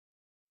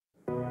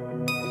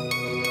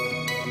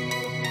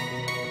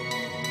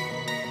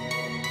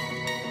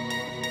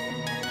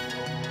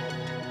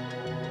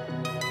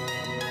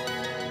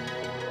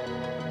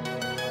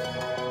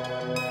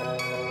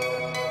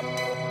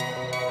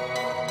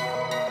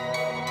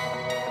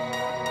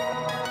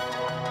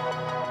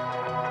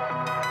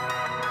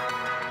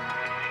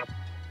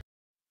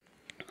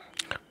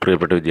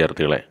പ്രിയപ്പെട്ട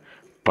വിദ്യാർത്ഥികളെ,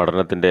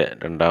 പഠനത്തിൻ്റെ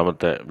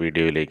രണ്ടാമത്തെ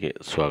വീഡിയോയിലേക്ക്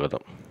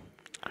സ്വാഗതം.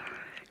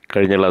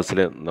 കഴിഞ്ഞ ക്ലാസ്സിൽ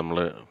നമ്മൾ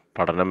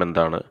പഠനം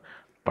എന്താണ്,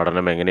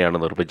 പഠനം എങ്ങനെയാണ്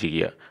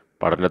നിർവചിക്കുക,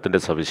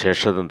 പഠനത്തിൻ്റെ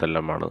സവിശേഷത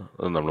എന്തെല്ലാമാണ്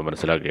എന്ന് നമ്മൾ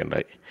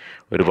മനസ്സിലാക്കുകയുണ്ടായി.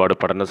 ഒരുപാട്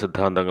പഠന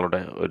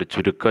സിദ്ധാന്തങ്ങളുടെ ഒരു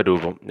ചുരുക്ക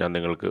രൂപം ഞാൻ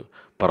നിങ്ങൾക്ക്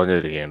പറഞ്ഞു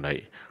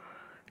തരികയുണ്ടായി.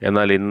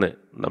 എന്നാൽ ഇന്ന്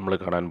നമ്മൾ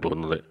കാണാൻ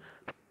പോകുന്നത്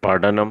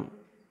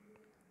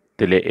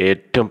പഠനത്തിലെ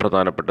ഏറ്റവും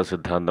പ്രധാനപ്പെട്ട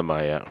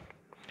സിദ്ധാന്തമായ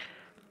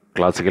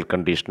ക്ലാസിക്കൽ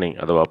കണ്ടീഷനിങ്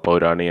അഥവാ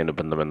പൗരാണിക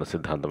അനുബന്ധം എന്ന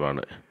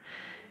സിദ്ധാന്തമാണ്.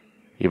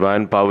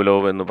 ഇവാൻ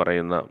പാവ്ലോവ് എന്ന്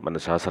പറയുന്ന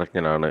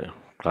മനഃശാസ്ത്രജ്ഞനാണ്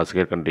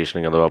ക്ലാസിക്കൽ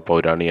കണ്ടീഷനിങ് അഥവാ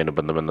പൗരാണിക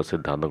അനുബന്ധം എന്ന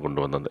സിദ്ധാന്തം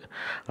കൊണ്ടുവന്നത്.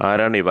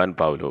 ആരാണ് ഇവാൻ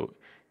പാവ്ലോവ്?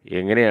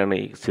 എങ്ങനെയാണ്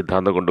ഈ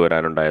സിദ്ധാന്തം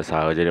കൊണ്ടുവരാനുണ്ടായ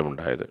സാഹചര്യം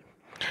ഉണ്ടായത്?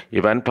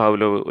 ഇവാൻ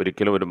പാവ്ലോവ്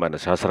ഒരിക്കലും ഒരു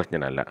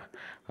മനഃശാസ്ത്രജ്ഞനല്ല.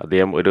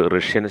 അദ്ദേഹം ഒരു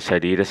റഷ്യൻ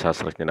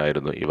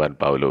ശരീരശാസ്ത്രജ്ഞനായിരുന്നു. ഇവാൻ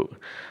പാവ്ലോവ്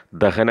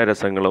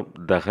ദഹനരസങ്ങളും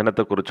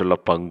ദഹനത്തെക്കുറിച്ചുള്ള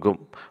പങ്കും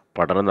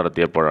പഠനം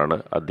നടത്തിയപ്പോഴാണ്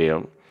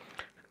അദ്ദേഹം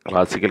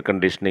ക്ലാസിക്കൽ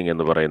കണ്ടീഷനിങ്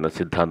എന്ന് പറയുന്ന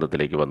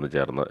സിദ്ധാന്തത്തിലേക്ക് വന്നു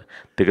ചേർന്നത്.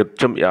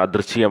 തികച്ചും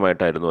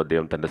യാദൃച്ഛികമായിട്ടായിരുന്നു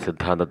അദ്ദേഹം തൻ്റെ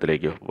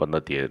സിദ്ധാന്തത്തിലേക്ക്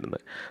വന്നെത്തിയിരുന്നത്.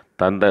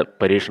 തൻ്റെ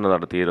പരീക്ഷണം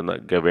നടത്തിയിരുന്ന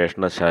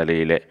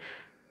ഗവേഷണശാലയിലെ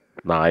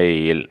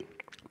നായയിൽ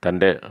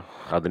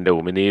അതിൻ്റെ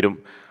ഉമിനീരും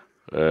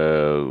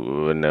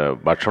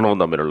ഭക്ഷണവും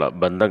തമ്മിലുള്ള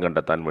ബന്ധം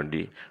കണ്ടെത്താൻ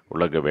വേണ്ടി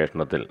ഉള്ള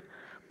ഗവേഷണത്തിൽ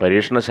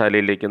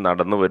പരീക്ഷണശാലയിലേക്ക്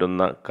നടന്നു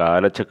വരുന്ന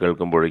കാലച്ച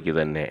കേൾക്കുമ്പോഴേക്ക്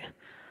തന്നെ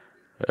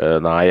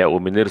നായ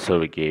ഉമിനീർ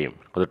സ്രവിക്കുകയും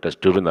അത്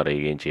ടെസ്റ്റ് ട്യൂബിൽ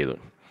നിറയുകയും ചെയ്തു.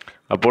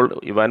 അപ്പോൾ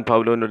ഇവാൻ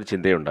പാവ്ലോവിനൊരു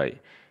ചിന്തയുണ്ടായി.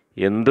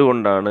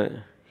 എന്തുകൊണ്ടാണ്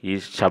ഈ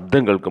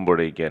ശബ്ദം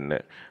കേൾക്കുമ്പോഴേക്ക് തന്നെ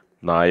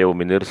നായ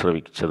ഉമിനീർ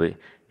സ്രവിച്ചത്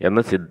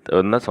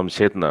എന്ന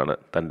സംശയത്തിൽ നിന്നാണ്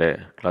തൻ്റെ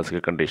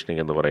ക്ലാസിക്കൽ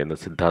കണ്ടീഷനിങ് എന്ന്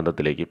പറയുന്ന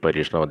സിദ്ധാന്തത്തിലേക്ക്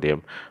പരീക്ഷണം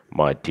അദ്ദേഹം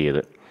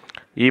മാറ്റിയത്.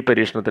 ഈ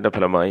പരീക്ഷണത്തിൻ്റെ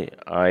ഫലമായി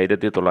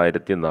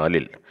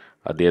 1904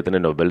 അദ്ദേഹത്തിന്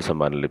നൊബേൽ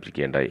സമ്മാനം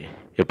ലഭിക്കുകയുണ്ടായി.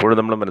 എപ്പോഴും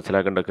നമ്മൾ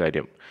മനസ്സിലാക്കേണ്ട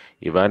കാര്യം,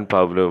 ഇവാൻ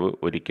പാവ്ലോവ്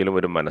ഒരിക്കലും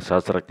ഒരു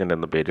മനഃശാസ്ത്രജ്ഞൻ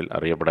എന്ന പേരിൽ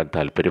അറിയപ്പെടാൻ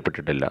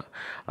താല്പര്യപ്പെട്ടിട്ടില്ല.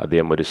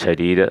 അദ്ദേഹം ഒരു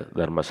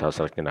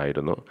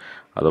ശരീരധർമ്മശാസ്ത്രജ്ഞനായിരുന്നു.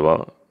 അഥവാ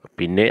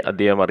പിന്നെ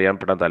അദ്ദേഹം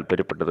അറിയപ്പെടാൻ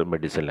താല്പര്യപ്പെട്ടത്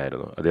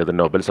മെഡിസിനിലായിരുന്നു. അദ്ദേഹത്തിന്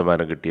നൊബേൽ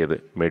സമ്മാനം കിട്ടിയത്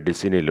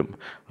മെഡിസിനിലും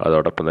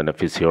അതോടൊപ്പം തന്നെ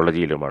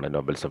ഫിസിയോളജിയിലുമാണ്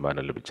നൊബേൽ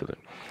സമ്മാനം ലഭിച്ചത്.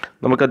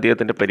 നമുക്ക്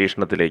അദ്ദേഹത്തിൻ്റെ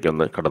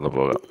പരീക്ഷണത്തിലേക്കൊന്ന് കടന്നു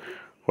പോകാം.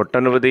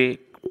 ഒട്ടനവധി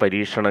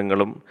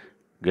പരീക്ഷണങ്ങളും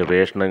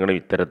ഗവേഷണങ്ങളും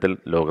ഇത്തരത്തിൽ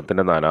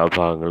ലോകത്തിൻ്റെ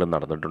നാനാഭാഗങ്ങളിൽ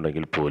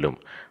നടന്നിട്ടുണ്ടെങ്കിൽ പോലും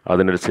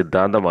അതിനൊരു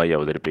സിദ്ധാന്തമായി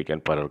അവതരിപ്പിക്കാൻ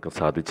പലർക്കും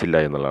സാധിച്ചില്ല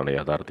എന്നുള്ളതാണ്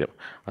യാഥാർത്ഥ്യം.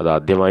 അത്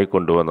ആദ്യമായി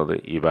കൊണ്ടുവന്നത്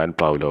ഇവാൻ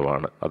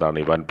പാവ്ലോവാണ്. അതാണ്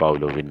ഇവാൻ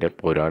പാവ്ലോവിൻ്റെ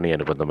പൗരാണിക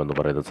അനുബന്ധം എന്ന്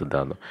പറയുന്ന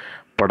സിദ്ധാന്തം.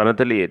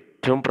 പഠനത്തിൽ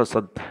ഏറ്റവും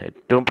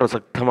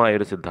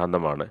പ്രസക്തമായൊരു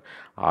സിദ്ധാന്തമാണ്,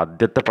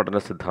 ആദ്യത്തെ പഠന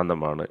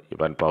സിദ്ധാന്തമാണ്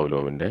ഇവാൻ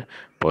പാവ്ലോവിൻ്റെ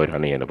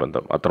പൗരാണിക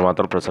അനുബന്ധം.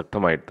 അത്രമാത്രം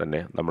പ്രസക്തമായിട്ട്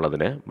തന്നെ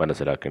നമ്മളതിനെ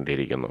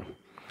മനസ്സിലാക്കേണ്ടിയിരിക്കുന്നു.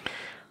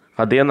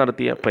 അദ്ദേഹം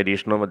നടത്തിയ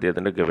പരീക്ഷണവും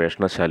അദ്ദേഹത്തിൻ്റെ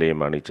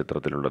ഗവേഷണശാലയുമാണ് ഈ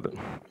ചിത്രത്തിലുള്ളത്.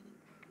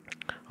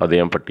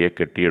 അദ്ദേഹം പട്ടിയെ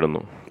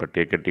കെട്ടിയിടുന്നു.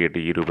 പട്ടിയെ കെട്ടിയിട്ട്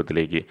ഈ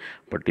രൂപത്തിലേക്ക്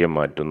പട്ടിയെ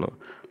മാറ്റുന്നു.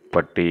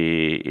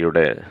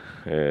 പട്ടിയുടെ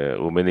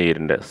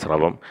ഉമിനീരിൻ്റെ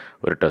സ്രവം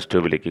ഒരു ടെസ്റ്റ്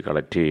ട്യൂബിലേക്ക്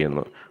കളക്ട്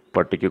ചെയ്യുന്നു.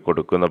 പട്ടിക്ക്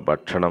കൊടുക്കുന്ന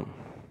ഭക്ഷണം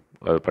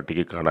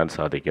പട്ടിക്ക് കാണാൻ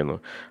സാധിക്കുന്നു.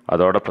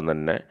 അതോടൊപ്പം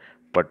തന്നെ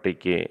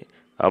പട്ടിക്ക്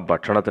ആ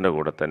ഭക്ഷണത്തിൻ്റെ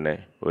കൂടെ തന്നെ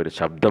ഒരു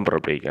ശബ്ദം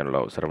പുറപ്പെടുവിക്കാനുള്ള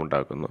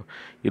അവസരമുണ്ടാക്കുന്നു.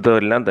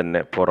 ഇതെല്ലാം തന്നെ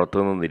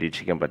പുറത്തുനിന്ന്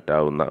നിരീക്ഷിക്കാൻ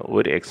പറ്റാവുന്ന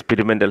ഒരു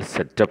എക്സ്പെരിമെൻ്റൽ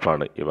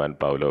സെറ്റപ്പാണ് ഇവാൻ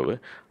പാവ്ലോവ്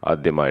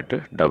ആദ്യമായിട്ട്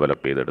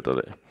ഡെവലപ്പ്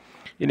ചെയ്തെടുത്തത്.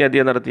 ഇനി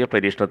അദ്ദേഹം നടത്തിയ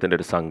പരീക്ഷണത്തിൻ്റെ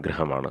ഒരു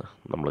സംഗ്രഹമാണ്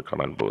നമ്മൾ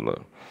കാണാൻ പോകുന്നത്.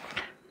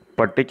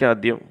 പട്ടിക്ക്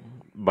ആദ്യം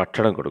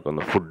ഭക്ഷണം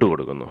കൊടുക്കുന്നു, ഫുഡ്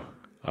കൊടുക്കുന്നു.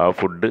 ആ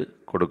ഫുഡ്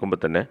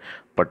കൊടുക്കുമ്പോൾ തന്നെ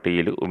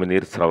പട്ടിയിൽ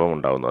ഉമിനീർ സ്രവം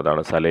ഉണ്ടാകുന്നു.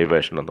 അതാണ്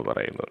സലൈവേഷൻ എന്ന്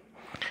പറയുന്നത്.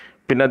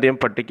 പിന്നെ അദ്ദേഹം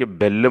പട്ടിക്ക്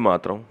ബെല്ല്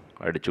മാത്രം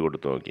അടിച്ചു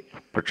കൊടുത്തു നോക്കി.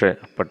 പക്ഷേ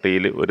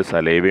പട്ടിയിൽ ഒരു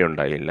സലൈവ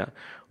ഉണ്ടായില്ല,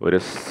 ഒരു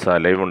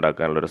സലൈവ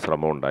ഉണ്ടാക്കാനുള്ളൊരു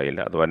ശ്രമം ഉണ്ടായില്ല,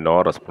 അഥവാ നോ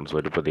റെസ്പോൺസ്,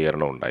 ഒരു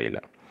പ്രതികരണം ഉണ്ടായില്ല.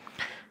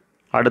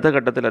 അടുത്ത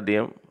ഘട്ടത്തിൽ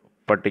അദ്ദേഹം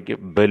പട്ടിക്ക്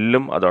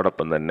ബെല്ലും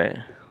അതോടൊപ്പം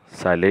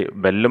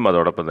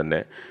തന്നെ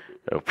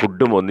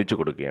ഫുഡും ഒന്നിച്ചു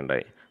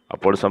കൊടുക്കുകയുണ്ടായി.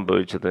 അപ്പോൾ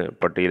സംഭവിച്ചത്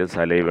പട്ടിയിൽ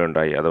സലൈവ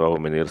ഉണ്ടായി, അഥവാ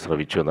ഉമിനീർ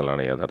സ്രവിച്ചു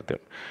എന്നുള്ളതാണ്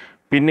യാഥാർത്ഥ്യം.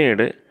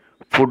 പിന്നീട്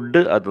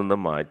ഫുഡ് അതിൽ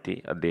മാറ്റി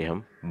അദ്ദേഹം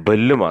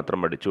ബെല്ല് മാത്രം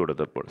അടിച്ചു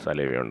കൊടുത്തപ്പോൾ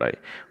സലൈവ ഉണ്ടായി.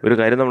 ഒരു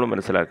കാര്യം നമ്മൾ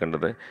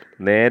മനസ്സിലാക്കേണ്ടത്,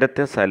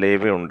 നേരത്തെ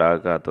സലൈവ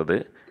ഉണ്ടാകാത്തത്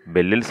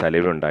ബെല്ലിൽ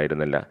സലൈവ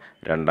ഉണ്ടായിരുന്നില്ല.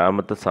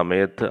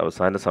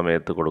 അവസാന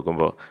സമയത്ത്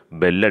കൊടുക്കുമ്പോൾ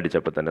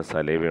ബെല്ലടിച്ചപ്പോൾ തന്നെ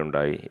സലൈവ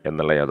ഉണ്ടായി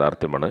എന്നുള്ള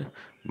യാഥാർത്ഥ്യമാണ്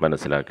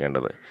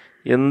മനസ്സിലാക്കേണ്ടത്.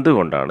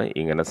 എന്തുകൊണ്ടാണ്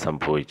ഇങ്ങനെ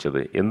സംഭവിച്ചത്,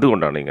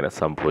 എന്തുകൊണ്ടാണ് ഇങ്ങനെ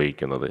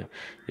സംഭവിക്കുന്നത്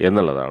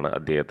എന്നുള്ളതാണ്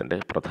അദ്ദേഹത്തിൻ്റെ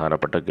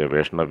പ്രധാനപ്പെട്ട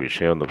ഗവേഷണ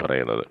വിഷയം എന്ന്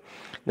പറയുന്നത്.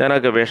 ഞാൻ ആ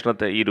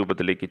ഗവേഷണത്തെ ഈ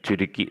രൂപത്തിലേക്ക്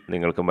ചുരുക്കി,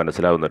 നിങ്ങൾക്ക്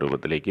മനസ്സിലാവുന്ന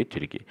രൂപത്തിലേക്ക്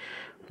ചുരുക്കി.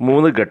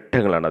 3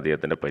 ഘട്ടങ്ങളാണ്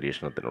അദ്ദേഹത്തിൻ്റെ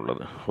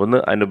പരീക്ഷണത്തിനുള്ളത്. ഒന്ന്,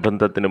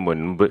 അനുബന്ധത്തിന്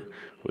മുൻപ്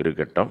ഒരു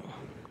ഘട്ടം.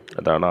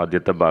 അതാണ്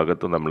ആദ്യത്തെ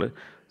ഭാഗത്ത് നമ്മൾ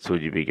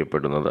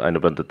സൂചിപ്പിക്കപ്പെടുന്നത്.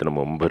 അനുബന്ധത്തിന്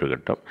മുമ്പൊരു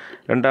ഘട്ടം.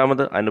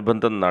 രണ്ടാമത്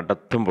അനുബന്ധം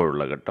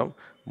നടത്തുമ്പോഴുള്ള ഘട്ടം.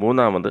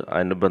 മൂന്നാമത്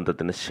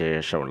അനുബന്ധത്തിന്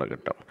ശേഷമുള്ള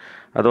ഘട്ടം.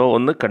 അഥവാ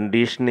ഒന്ന്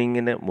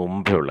കണ്ടീഷനിങ്ങിന്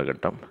മുമ്പേ ഉള്ള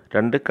ഘട്ടം,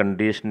 2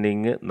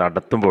 കണ്ടീഷനിങ്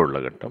നടത്തുമ്പോഴുള്ള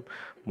ഘട്ടം,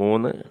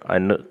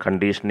 3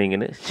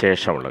 കണ്ടീഷനിങ്ങിന്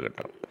ശേഷമുള്ള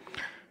ഘട്ടം.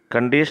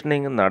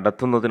 കണ്ടീഷനിങ്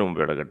നടത്തുന്നതിന്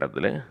മുമ്പെയുള്ള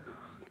ഘട്ടത്തിൽ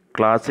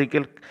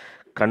ക്ലാസിക്കൽ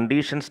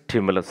കണ്ടീഷൻ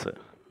സ്റ്റിമുലസ്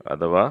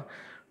അഥവാ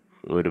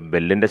ഒരു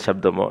ബെല്ലിൻ്റെ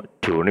ശബ്ദമോ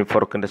ട്യൂണിംഗ്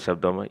ഫോർക്കിൻ്റെ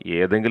ശബ്ദമോ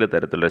ഏതെങ്കിലും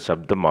തരത്തിലുള്ള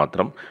ശബ്ദം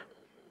മാത്രം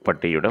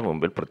പട്ടിയുടെ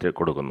മുമ്പിൽ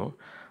കൊടുക്കുന്നു.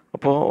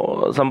 അപ്പോൾ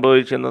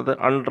സംഭവിക്കുന്നത്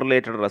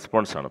അൺറിലേറ്റഡ്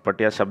റെസ്പോൺസാണ്.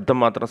 പട്ടി ആ ശബ്ദം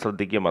മാത്രം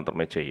ശ്രദ്ധിക്കുക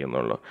മാത്രമേ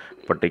ചെയ്യുന്നുള്ളൂ.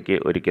 പട്ടിക്ക്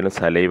ഒരിക്കലും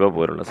സലൈവ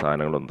പോലുള്ള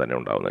സാധനങ്ങളൊന്നും തന്നെ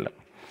ഉണ്ടാവുന്നില്ല.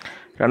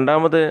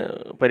 രണ്ടാമത്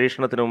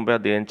പരീക്ഷണത്തിന് മുമ്പേ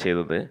അദ്ദേഹം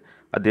ചെയ്തത്,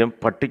 അദ്ദേഹം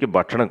പട്ടിക്ക്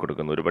ഭക്ഷണം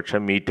കൊടുക്കുന്നു. ഒരു പക്ഷേ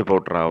മീറ്റ്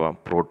പൗഡർ ആവാം,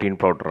 പ്രോട്ടീൻ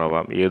പൗഡർ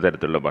ആവാം, ഏത്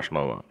തരത്തിലുള്ള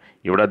ഭക്ഷണമാവാം.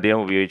 ഇവിടെ അദ്ദേഹം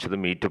ഉപയോഗിച്ചത്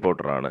മീറ്റ്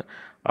പൗഡറാണ്.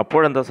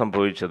 അപ്പോഴെന്താ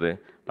സംഭവിച്ചത്?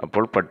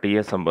 അപ്പോൾ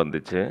പട്ടിയെ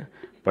സംബന്ധിച്ച്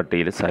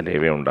പട്ടിയിൽ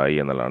സലൈവ ഉണ്ടായി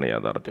എന്നുള്ളതാണ്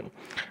യാഥാർത്ഥ്യം.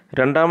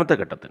 രണ്ടാമത്തെ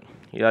ഘട്ടത്തിൽ,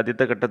 ഈ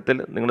ആദ്യത്തെ ഘട്ടത്തിൽ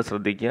നിങ്ങൾ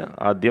ശ്രദ്ധിക്കുക,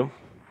 ആദ്യം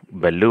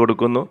ബെല്ല്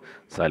കൊടുക്കുന്നു,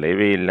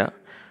 സലൈവയില്ല.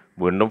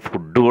 വീണ്ടും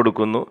ഫുഡ്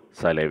കൊടുക്കുന്നു,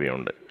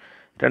 സലൈവയുണ്ട്.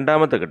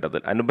 രണ്ടാമത്തെ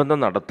ഘട്ടത്തിൽ അനുബന്ധം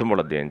നടത്തുമ്പോൾ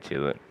അദ്ദേഹം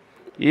ചെയ്തത്,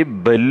 ഈ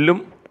ബെല്ലും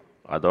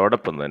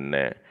അതോടൊപ്പം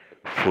തന്നെ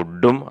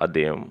ഫുഡും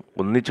അദ്ദേഹം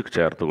ഒന്നിച്ച്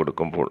ചേർത്ത്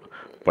കൊടുക്കുമ്പോൾ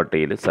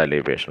പട്ടിയിൽ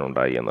സലൈവേഷൻ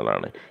ഉണ്ടായി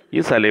എന്നുള്ളതാണ്. ഈ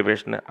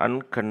സലൈവേഷന്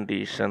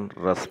അൺകണ്ടീഷൻ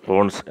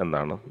റെസ്പോൺസ്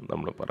എന്നാണ്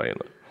നമ്മൾ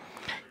പറയുന്നത്.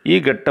 ഈ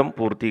ഘട്ടം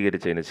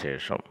പൂർത്തീകരിച്ചതിന്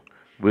ശേഷം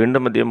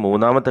വീണ്ടും അദ്ദേഹം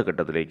മൂന്നാമത്തെ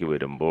ഘട്ടത്തിലേക്ക്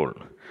വരുമ്പോൾ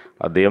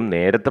അദ്ദേഹം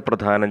നേരത്തെ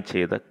പ്രദാനം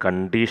ചെയ്ത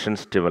കണ്ടീഷൻ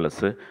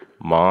സ്റ്റിമുലസ്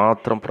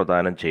മാത്രം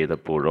പ്രദാനം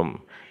ചെയ്തപ്പോഴും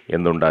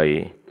എന്തുണ്ടായി?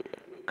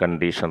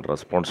 കണ്ടീഷൻ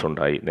റെസ്പോൺസ്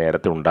ഉണ്ടായി.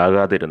 നേരത്തെ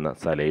ഉണ്ടാകാതിരുന്ന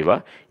സലൈവ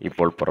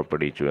ഇപ്പോൾ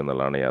പുറപ്പെടുവിച്ചു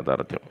എന്നുള്ളതാണ്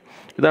യാഥാർത്ഥ്യം.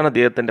 ഇതാണ്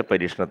അദ്ദേഹത്തിൻ്റെ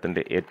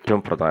പരീക്ഷണത്തിൻ്റെ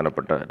ഏറ്റവും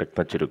പ്രധാനപ്പെട്ട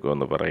രത്നച്ചുരുക്കം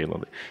എന്ന്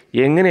പറയുന്നത്.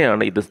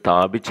 എങ്ങനെയാണ് ഇത്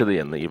സ്ഥാപിച്ചത്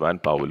എന്ന് ഇവാൻ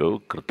പാവ്ലോവ്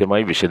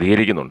കൃത്യമായി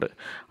വിശദീകരിക്കുന്നുണ്ട്.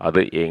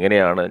 അത്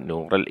എങ്ങനെയാണ്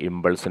ന്യൂറൽ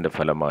ഇമ്പൾസിൻ്റെ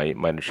ഫലമായി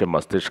മനുഷ്യ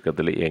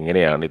മസ്തിഷ്കത്തിൽ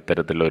എങ്ങനെയാണ്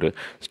ഇത്തരത്തിലൊരു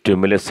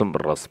സ്റ്റിമുലസും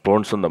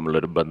റെസ്പോൺസും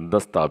തമ്മിലൊരു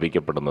ബന്ധം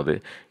സ്ഥാപിക്കപ്പെടുന്നത്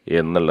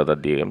എന്നുള്ളത്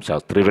അദ്ദേഹം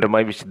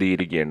ശാസ്ത്രീയപരമായി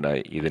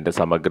വിശദീകരിക്കുകയുണ്ടായി. ഇതിൻ്റെ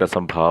സമഗ്ര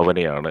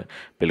സംഭാവനയാണ്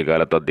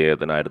പിൽക്കാലത്ത്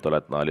അദ്ദേഹത്തിന്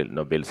 1904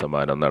 നൊബേൽ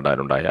സമ്മാനം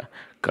നേടാനുണ്ടായ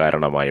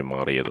കാരണമായി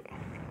മാറിയത്.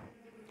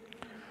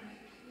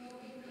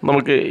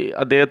 നമുക്ക്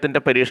അദ്ദേഹത്തിൻ്റെ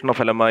പരീക്ഷണ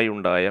ഫലമായി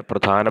ഉണ്ടായ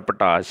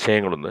പ്രധാനപ്പെട്ട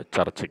ആശയങ്ങളൊന്ന്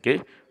ചർച്ചയ്ക്ക്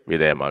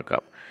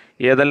വിധേയമാക്കാം.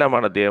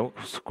 ഏതെല്ലാമാണ് അദ്ദേഹം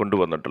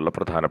കൊണ്ടുവന്നിട്ടുള്ള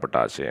പ്രധാനപ്പെട്ട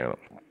ആശയങ്ങൾ?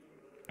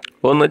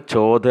 ഒന്ന്,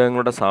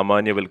 ചോദകങ്ങളുടെ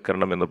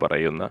സാമാന്യവൽക്കരണം എന്ന്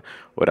പറയുന്ന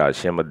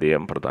ഒരാശയം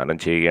അദ്ദേഹം പ്രദാനം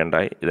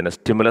ചെയ്യുകയുണ്ടായി. ഇതിനെ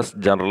സ്റ്റിമുലസ്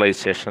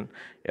ജനറലൈസേഷൻ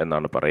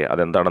എന്നാണ് പറയുക.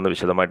 അതെന്താണെന്ന്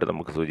വിശദമായിട്ട്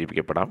നമുക്ക്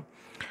സൂചിപ്പിക്കപ്പെടാം.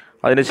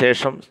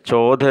 അതിനുശേഷം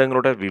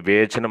ചോദകങ്ങളുടെ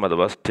വിവേചനം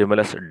അഥവാ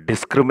സ്റ്റിമുലസ്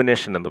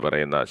ഡിസ്ക്രിമിനേഷൻ എന്ന്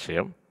പറയുന്ന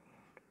ആശയം.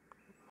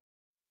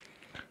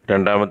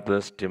 രണ്ടാമത്തെ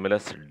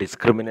സ്റ്റിമുലസ്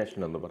ഡിസ്ക്രിമിനേഷൻ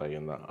എന്ന്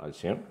പറയുന്ന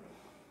ആശയം.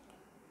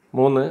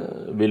 3,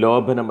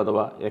 വിലോപനം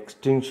അഥവാ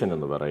എക്സ്റ്റിങ്ഷൻ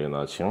എന്ന് പറയുന്ന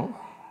ആശയം.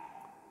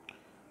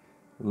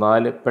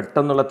 4,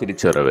 പെട്ടെന്നുള്ള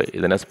തിരിച്ചറിവ്,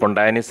 ഇതിനെ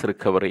സ്പോണ്ടാനിയസ്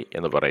റിക്കവറി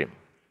എന്ന് പറയും.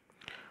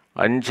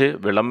 5,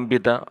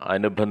 വിളംബിത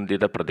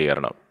അനുബന്ധിത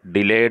പ്രതികരണം,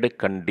 ഡിലേഡ്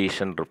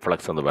കണ്ടീഷൻ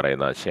റിഫ്ലക്സ് എന്ന്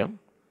പറയുന്ന ആശയം.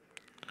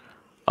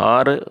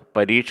 6,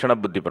 പരീക്ഷണ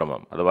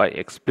ബുദ്ധിഭ്രമം അഥവാ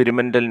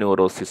എക്സ്പെരിമെൻ്റൽ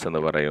ന്യൂറോസിസ്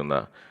എന്ന് പറയുന്ന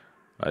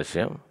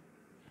ആശയം.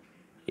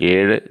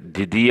 7,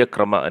 ദ്വിതീയ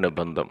ക്രമ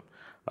അനുബന്ധം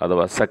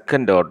അഥവാ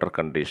സെക്കൻഡ് ഓർഡർ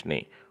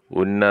കണ്ടീഷനിങ്,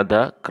 ഉന്നത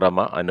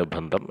ക്രമ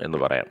അനുബന്ധം എന്ന്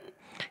പറയാം.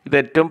 ഇത്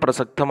ഏറ്റവും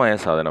പ്രസക്തമായ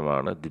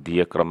സാധനമാണ്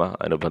ദ്വിതീയ ക്രമ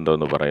അനുബന്ധം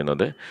എന്ന്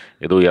പറയുന്നത്.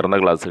 ഇത് ഉയർന്ന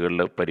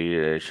ക്ലാസ്സുകളിൽ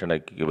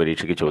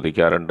പരീക്ഷയ്ക്ക്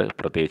ചോദിക്കാറുണ്ട്,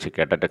 പ്രത്യേകിച്ച്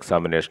കേട്ടറ്റ്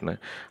എക്സാമിനേഷന്,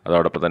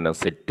 അതോടൊപ്പം തന്നെ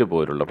സെറ്റ്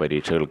പോലുള്ള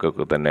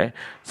പരീക്ഷകൾക്കൊക്കെ തന്നെ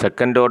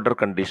സെക്കൻഡ് ഓർഡർ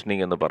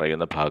കണ്ടീഷനിങ് എന്ന്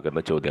പറയുന്ന ഭാഗത്ത്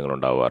നിന്ന് ചോദ്യങ്ങൾ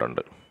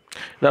ഉണ്ടാവാറുണ്ട്.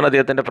 ഇതാണ്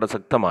അദ്ദേഹത്തിൻ്റെ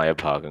പ്രസക്തമായ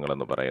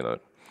ഭാഗങ്ങളെന്ന് പറയുന്നത്.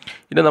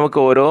 ഇനി നമുക്ക്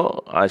ഓരോ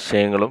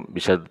ആശയങ്ങളും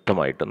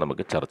വിശദമായിട്ട്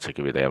നമുക്ക്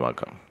ചർച്ചയ്ക്ക്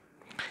വിധേയമാക്കാം.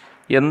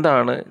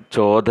 എന്താണ്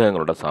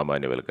ചോദകങ്ങളുടെ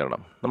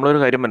സാമാന്യവൽക്കരണം? നമ്മളൊരു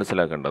കാര്യം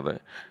മനസ്സിലാക്കേണ്ടത്,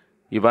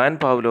 ഇവാൻ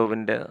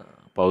പാവ്ലോവിൻ്റെ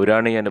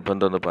പൗരാണിക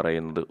അനുബന്ധം എന്ന്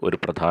പറയുന്നത് ഒരു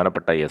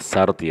പ്രധാനപ്പെട്ട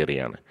SR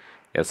തിയറിയാണ്.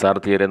 SR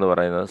തിയറി എന്ന്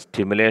പറയുന്നത്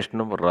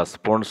സ്റ്റിമുലേഷനും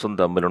റെസ്പോൺസും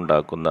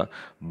തമ്മിലുണ്ടാക്കുന്ന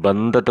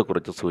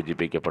ബന്ധത്തെക്കുറിച്ച്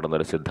സൂചിപ്പിക്കപ്പെടുന്ന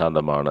ഒരു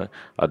സിദ്ധാന്തമാണ്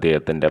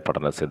അദ്ദേഹത്തിൻ്റെ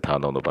പഠന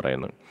സിദ്ധാന്തം എന്ന്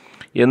പറയുന്നത്.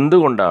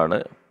 എന്തുകൊണ്ടാണ്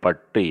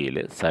പട്ടിയിൽ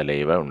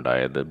സലൈവ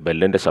ഉണ്ടായത്?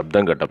 ബെല്ലിൻ്റെ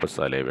ശബ്ദം കേട്ടപ്പോൾ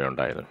സലൈവ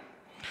ഉണ്ടായത്.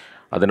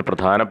 അതിന്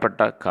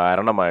പ്രധാനപ്പെട്ട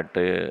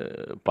കാരണമായിട്ട്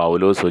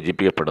പൗലോവ്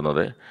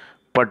സൂചിപ്പിക്കപ്പെടുന്നത്,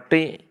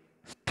 പട്ടി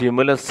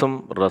സ്റ്റിമുലസും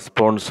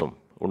റെസ്പോൺസും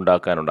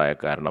ഉണ്ടാക്കാനുണ്ടായ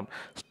കാരണം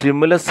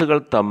സ്റ്റിമുലസുകൾ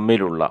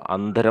തമ്മിലുള്ള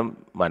അന്തരം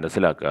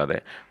മനസ്സിലാക്കാതെ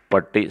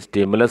പട്ടി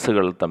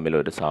സ്റ്റിമുലസുകൾ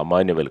തമ്മിലൊരു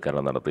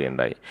സാമാന്യവൽക്കരണം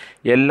നടത്തുകയുണ്ടായി.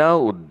 എല്ലാ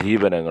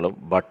ഉദ്ദീപനങ്ങളും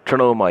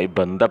ഭക്ഷണവുമായി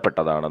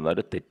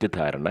ബന്ധപ്പെട്ടതാണെന്നൊരു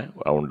തെറ്റിദ്ധാരണ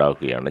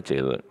ഉണ്ടാക്കുകയാണ്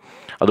ചെയ്തത്.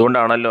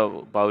 അതുകൊണ്ടാണല്ലോ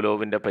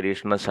പാവ്ലോവിൻ്റെ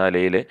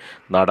പരീക്ഷണശാലയിൽ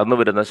നടന്നു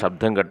വരുന്ന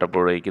ശബ്ദം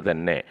കേട്ടപ്പോഴേക്ക്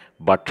തന്നെ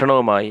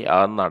ഭക്ഷണവുമായി ആ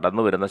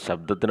നടന്നു വരുന്ന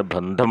ശബ്ദത്തിന്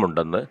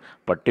ബന്ധമുണ്ടെന്ന്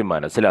പട്ടി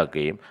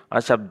മനസ്സിലാക്കുകയും ആ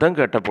ശബ്ദം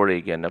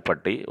കേട്ടപ്പോഴേക്ക് തന്നെ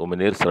പട്ടി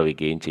ഉമിനീർ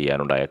സ്രവിക്കുകയും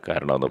ചെയ്യാനുണ്ടായ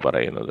കാരണമെന്ന്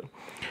പറയുന്നത്.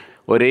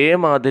 ഒരേ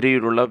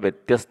മാതിരിയിലുള്ള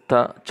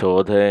വ്യത്യസ്ത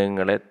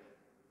ചോദകങ്ങളെ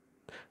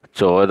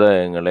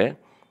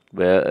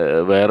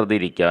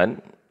വേർതിരിക്കാൻ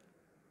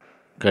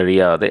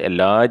കഴിയാതെ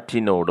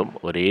എല്ലാറ്റിനോടും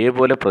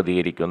ഒരേപോലെ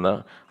പ്രതികരിക്കുന്ന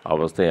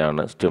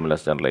അവസ്ഥയാണ്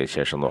സ്റ്റിമുലസ്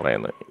ജനറലൈസേഷൻ എന്ന്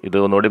പറയുന്നത്. ഇത്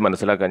ഒന്നുകൂടി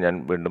മനസ്സിലാക്കാൻ ഞാൻ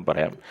വീണ്ടും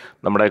പറയാം.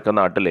 നമ്മുടെയൊക്കെ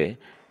നാട്ടിൽ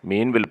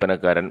മീൻ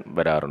വിൽപ്പനക്കാരൻ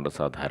വരാറുണ്ട്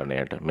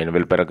സാധാരണയായിട്ട്. മീൻ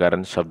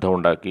വിൽപ്പനക്കാരൻ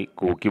ശബ്ദമുണ്ടാക്കി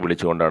കൂക്കി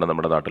വിളിച്ചുകൊണ്ടാണ്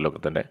നമ്മുടെ നാട്ടിലൊക്കെ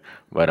തന്നെ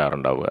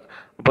വരാറുണ്ടാവുക.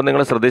 അപ്പോൾ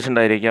നിങ്ങൾ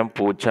ശ്രദ്ധിച്ചിട്ടുണ്ടായിരിക്കാം,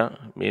 പൂച്ച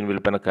മീൻ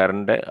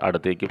വിൽപ്പനക്കാരൻ്റെ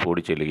അടുത്തേക്ക്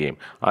ഓടി ചെല്ലുകയും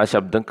ആ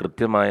ശബ്ദം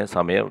കൃത്യമായ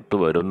സമയത്ത്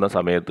വരുന്ന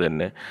സമയത്ത്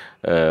തന്നെ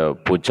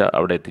പൂച്ച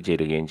അവിടെ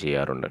എത്തിച്ചേരുകയും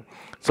ചെയ്യാറുണ്ട്.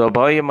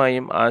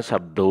 സ്വാഭാവികമായും ആ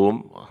ശബ്ദവും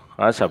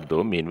ആ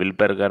ശബ്ദവും മീൻ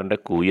വിൽപ്പനക്കാരൻ്റെ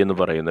കൂയി എന്ന്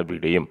പറയുന്ന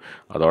വിളിയും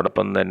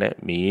അതോടൊപ്പം തന്നെ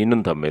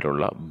മീനും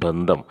തമ്മിലുള്ള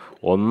ബന്ധം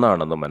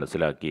ഒന്നാണെന്ന്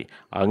മനസ്സിലാക്കി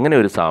അങ്ങനെ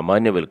ഒരു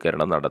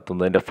സാമാന്യവൽക്കരണം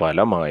നടത്തുന്നതിൻ്റെ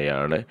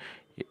ഫലമായാണ്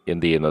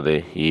എന്ത് ചെയ്യുന്നത്,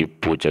 ഈ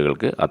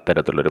പൂച്ചകൾക്ക്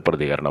അത്തരത്തിലുള്ളൊരു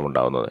പ്രതികരണം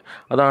ഉണ്ടാകുന്നത്.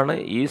 അതാണ്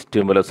ഈ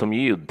സ്റ്റിമുലസും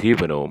ഈ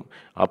ഉദ്ദീപനവും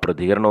ആ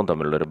പ്രതികരണവും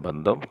തമ്മിലുള്ളൊരു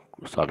ബന്ധം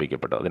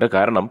സ്ഥാപിക്കപ്പെട്ടത്. അതിൻ്റെ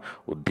കാരണം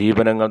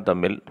ഉദ്ദീപനങ്ങൾ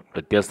തമ്മിൽ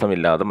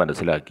വ്യത്യസ്തമില്ലാതെ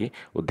മനസ്സിലാക്കി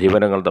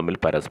ഉദ്ദീപനങ്ങൾ തമ്മിൽ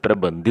പരസ്പര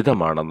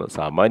ബന്ധിതമാണെന്ന്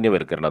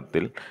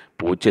സാമാന്യവൽക്കരണത്തിൽ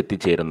പൂച്ച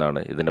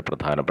എത്തിച്ചേരുന്നതാണ് ഇതിൻ്റെ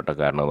പ്രധാനപ്പെട്ട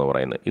കാരണം എന്ന്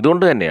പറയുന്നത്.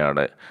 ഇതുകൊണ്ട്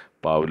തന്നെയാണ്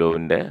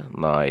പാവ്ലോവിൻ്റെ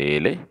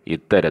നായയിൽ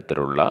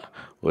ഇത്തരത്തിലുള്ള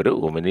ഒരു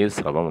ഉമിനീർ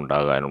സ്രവം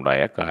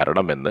ഉണ്ടാകാനുണ്ടായ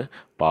കാരണമെന്ന്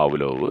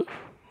പാവ്ലോവ്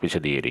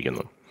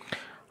വിശദീകരിക്കുന്നു.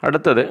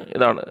 അടുത്തത്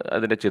ഇതാണ്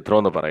അതിൻ്റെ ചിത്രം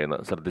എന്ന്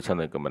പറയുന്നത്. ശ്രദ്ധിച്ചാൽ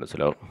നിങ്ങൾക്ക്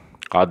മനസ്സിലാവും.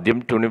 ആദ്യം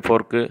ട്യൂണിംഗ്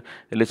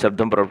ഫോർക്കിൽ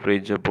ശബ്ദം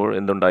പുറപ്പെടുവിച്ചപ്പോൾ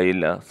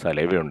എന്തുണ്ടായില്ല,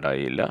 സലേവ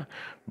ഉണ്ടായില്ല.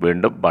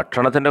 വീണ്ടും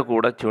ഭക്ഷണത്തിൻ്റെ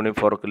കൂടെ ട്യൂണിംഗ്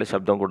ഫോർക്കിൽ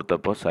ശബ്ദം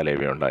കൊടുത്തപ്പോൾ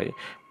സലേവ ഉണ്ടായി.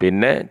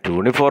 പിന്നെ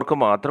ട്യൂണിംഗ് ഫോർക്ക്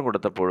മാത്രം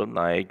കൊടുത്തപ്പോഴും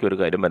നായയ്ക്ക് ഒരു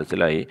കാര്യം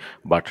മനസ്സിലായി,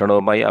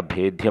 ഭക്ഷണവുമായി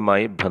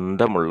അഭേദ്യമായി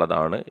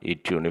ബന്ധമുള്ളതാണ് ഈ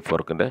ട്യൂണിംഗ്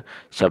ഫോർക്കിൻ്റെ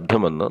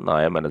ശബ്ദമെന്ന്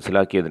നായ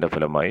മനസ്സിലാക്കിയതിൻ്റെ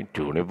ഫലമായി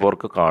ട്യൂണിംഗ്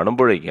ഫോർക്ക്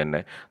കാണുമ്പോഴേക്ക്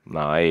തന്നെ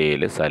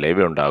നായയിൽ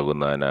സലേവ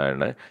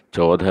ഉണ്ടാകുന്നതിനാണ്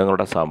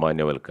ചോദകങ്ങളുടെ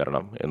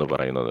സാമാന്യവൽക്കരണം എന്ന്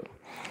പറയുന്നത്.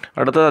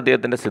 അടുത്തത്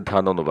അദ്ദേഹത്തിൻ്റെ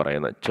സിദ്ധാന്തം എന്ന്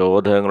പറയുന്നത്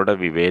ചോദകങ്ങളുടെ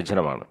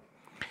വിവേചനമാണ്.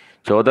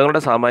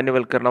 ചോദകങ്ങളുടെ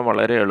സാമാന്യവൽക്കരണം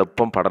വളരെ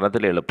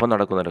പഠനത്തിൽ എളുപ്പം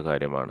നടക്കുന്നൊരു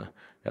കാര്യമാണ്.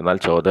 എന്നാൽ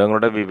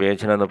ചോദകങ്ങളുടെ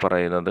വിവേചനം എന്ന്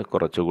പറയുന്നത്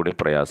കുറച്ചുകൂടി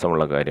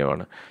പ്രയാസമുള്ള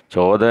കാര്യമാണ്.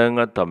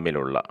 ചോദകങ്ങൾ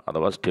തമ്മിലുള്ള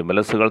അഥവാ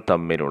സ്റ്റിമുലസുകൾ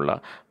തമ്മിലുള്ള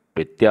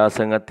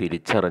വ്യത്യാസങ്ങൾ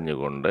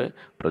തിരിച്ചറിഞ്ഞുകൊണ്ട്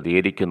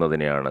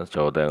പ്രതികരിക്കുന്നതിനെയാണ്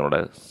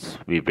ചോദകങ്ങളുടെ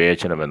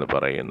വിവേചനം എന്ന്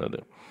പറയുന്നത്.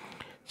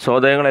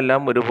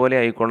 ചോദകങ്ങളെല്ലാം ഒരുപോലെ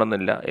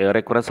ആയിക്കൊള്ളുന്നില്ല.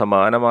 ഏറെക്കുറെ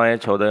സമാനമായ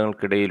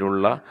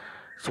ചോദകങ്ങൾക്കിടയിലുള്ള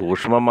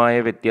സൂക്ഷ്മമായ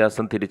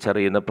വ്യത്യാസം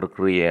തിരിച്ചറിയുന്ന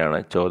പ്രക്രിയയാണ്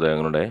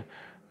ചോദകങ്ങളുടെ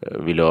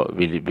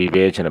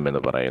വിവേചനം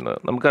എന്ന് പറയുന്നത്.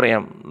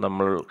 നമുക്കറിയാം,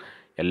 നമ്മൾ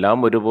എല്ലാം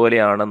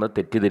ഒരുപോലെയാണെന്ന്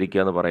തെറ്റിദ്ധരിക്കുക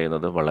എന്ന്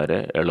പറയുന്നത് വളരെ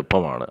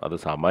എളുപ്പമാണ്. അത്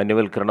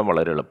സാമാന്യവൽക്കരണം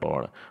വളരെ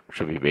എളുപ്പമാണ്.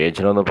 പക്ഷെ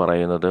വിവേചനം എന്ന്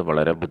പറയുന്നത്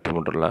വളരെ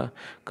ബുദ്ധിമുട്ടുള്ള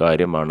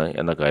കാര്യമാണ്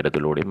എന്ന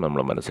കാര്യത്തിലൂടെയും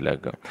നമ്മൾ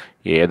മനസ്സിലാക്കുക.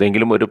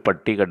 ഏതെങ്കിലും ഒരു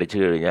പട്ടി കടിച്ചു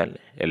കഴിഞ്ഞാൽ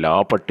എല്ലാ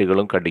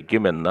പട്ടികളും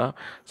കടിക്കുമെന്ന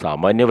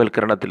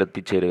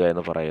സാമാന്യവൽക്കരണത്തിലെത്തിച്ചേരുക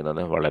എന്ന്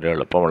പറയുന്നത് വളരെ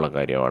എളുപ്പമുള്ള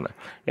കാര്യമാണ്.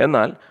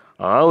 എന്നാൽ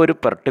ആ ഒരു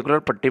പർട്ടിക്കുലർ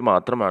പട്ടി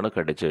മാത്രമാണ്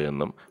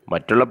കടിച്ചതെന്നും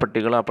മറ്റുള്ള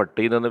പട്ടികൾ ആ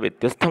പട്ടിയിൽ നിന്ന്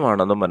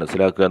വ്യത്യസ്തമാണെന്നും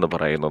മനസ്സിലാക്കുക എന്ന്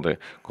പറയുന്നത്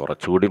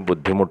കുറച്ചുകൂടി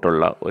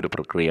ബുദ്ധിമുട്ടുള്ള ഒരു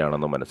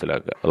പ്രക്രിയയാണെന്ന്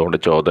മനസ്സിലാക്കുക. അതുകൊണ്ട്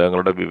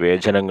ചോദകങ്ങളുടെ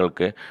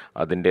വിവേചനങ്ങൾക്ക്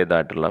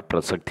അതിൻ്റേതായിട്ടുള്ള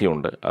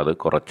പ്രസക്തിയുണ്ട്. അത്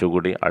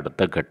കുറച്ചുകൂടി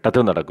അടുത്ത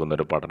ഘട്ടത്തിൽ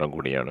നടക്കുന്നൊരു പഠനം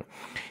കൂടിയാണ്.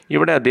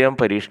 ഇവിടെ അദ്ദേഹം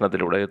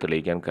പരീക്ഷണത്തിലൂടെ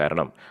തെളിയിക്കാൻ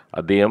കാരണം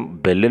അദ്ദേഹം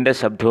ബെല്ലിൻ്റെ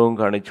ശബ്ദവും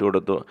കാണിച്ചു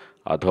കൊടുത്തു,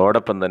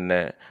 അതോടൊപ്പം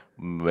തന്നെ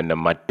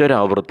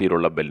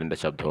മറ്റൊരാവൃത്തിയിലുള്ള ബെല്ലിൻ്റെ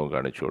ശബ്ദവും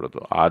കാണിച്ചു കൊടുത്തു.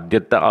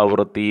 ആദ്യത്തെ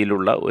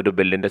ആവൃത്തിയിലുള്ള ഒരു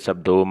ബെല്ലിൻ്റെ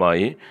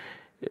ശബ്ദവുമായി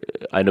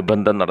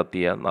അനുബന്ധം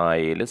നടത്തിയ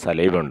നായയിൽ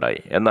സലൈവ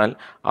ഉണ്ടായി. എന്നാൽ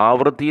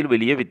ആവൃത്തിയിൽ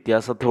വലിയ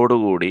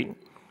വ്യത്യാസത്തോടുകൂടി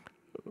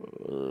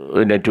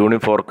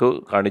ട്യൂണിംഗ് ഫോർക്ക്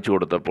കാണിച്ചു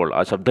കൊടുത്തപ്പോൾ,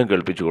 ആ ശബ്ദം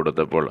കേൾപ്പിച്ചു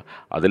കൊടുത്തപ്പോൾ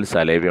അതിൽ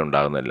സലൈവ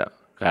ഉണ്ടാകുന്നില്ല.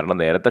 കാരണം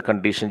നേരത്തെ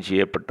കണ്ടീഷൻ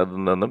ചെയ്യപ്പെട്ടതിൽ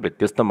നിന്നും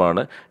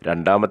വ്യത്യസ്തമാണ്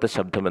രണ്ടാമത്തെ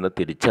ശബ്ദമെന്ന്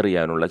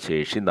തിരിച്ചറിയാനുള്ള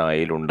ശേഷി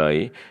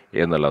നായയിലുണ്ടായി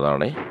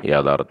എന്നുള്ളതാണ്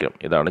യാഥാർത്ഥ്യം.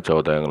 ഇതാണ്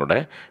ചോദകങ്ങളുടെ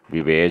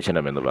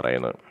വിവേചനം എന്ന്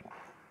പറയുന്നത്.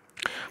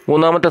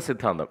 മൂന്നാമത്തെ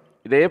സിദ്ധാന്തം,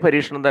 ഇതേ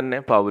പരീക്ഷണം തന്നെ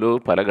പാവ്ലോവ്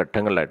പല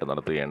ഘട്ടങ്ങളിലായിട്ട്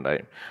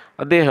നടത്തുകയുണ്ടായി.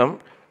 അദ്ദേഹം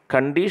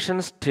കണ്ടീഷൻ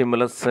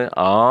സ്റ്റിമുലസ്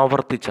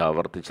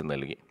ആവർത്തിച്ച്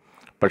നൽകി.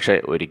 പക്ഷേ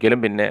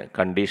ഒരിക്കലും പിന്നെ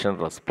കണ്ടീഷൻ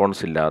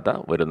റെസ്പോൺസ് ഇല്ലാതെ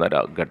വരുന്ന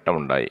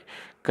ഘട്ടമുണ്ടായി.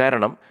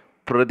 കാരണം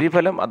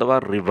പ്രതിഫലം അഥവാ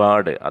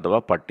റിവാർഡ് അഥവാ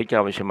പട്ടിക്ക്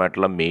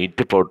ആവശ്യമായിട്ടുള്ള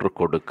മീറ്റ് പൗഡർ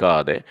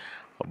കൊടുക്കാതെ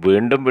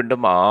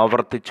വീണ്ടും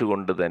ആവർത്തിച്ചു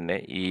കൊണ്ട് തന്നെ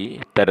ഈ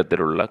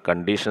തരത്തിലുള്ള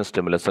കണ്ടീഷൻ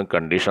സ്റ്റിമുലസും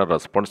കണ്ടീഷൻ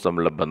റെസ്പോൺസ്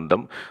തമ്മിലുള്ള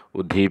ബന്ധം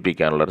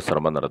ഉദ്ദീപിക്കാനുള്ളൊരു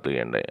ശ്രമം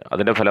നടത്തുകയുണ്ടായി.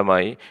 അതിൻ്റെ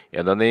ഫലമായി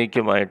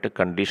എന്നേക്കുമായിട്ട്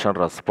കണ്ടീഷൻ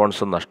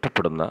റെസ്പോൺസ്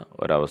നഷ്ടപ്പെടുന്ന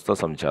ഒരവസ്ഥ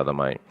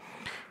സംജാതമായി.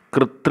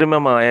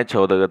 കൃത്രിമമായ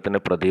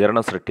ചോദകത്തിന്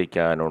പ്രതികരണം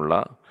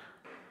സൃഷ്ടിക്കാനുള്ള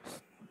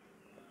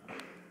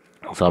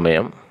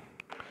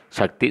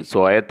ശക്തി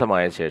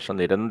സ്വായത്തമായ ശേഷം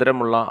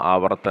നിരന്തരമുള്ള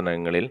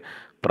ആവർത്തനങ്ങളിൽ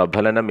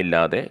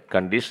പ്രബലനമില്ലാതെ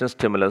കണ്ടീഷൻ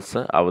സ്റ്റിമുലസ്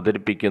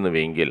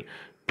അവതരിപ്പിക്കുന്നുവെങ്കിൽ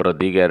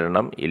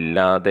പ്രതികരണം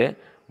ഇല്ലാതെ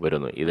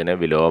വരുന്നു. ഇതിനെ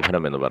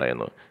വിലോപനം എന്ന്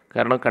പറയുന്നു.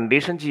 കാരണം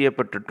കണ്ടീഷൻ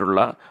ചെയ്യപ്പെട്ടിട്ടുള്ള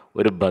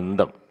ഒരു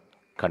ബന്ധം,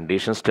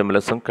 കണ്ടീഷൻ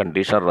സ്റ്റിമുലസും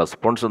കണ്ടീഷൻ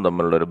റെസ്പോൺസും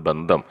തമ്മിലുള്ളൊരു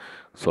ബന്ധം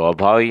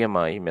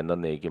സ്വാഭാവികമായും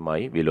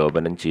എന്നേക്കുമായി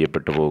വിലോപനം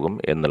ചെയ്യപ്പെട്ടു പോകും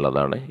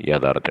എന്നുള്ളതാണ്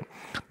യാഥാർത്ഥ്യം.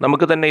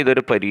 നമുക്ക് തന്നെ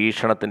ഇതൊരു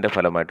പരീക്ഷണത്തിൻ്റെ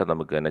ഫലമായിട്ട്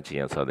നമുക്ക് തന്നെ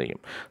ചെയ്യാൻ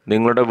സാധിക്കും.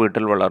 നിങ്ങളുടെ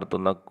വീട്ടിൽ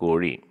വളർത്തുന്ന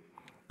കോഴി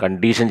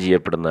കണ്ടീഷൻ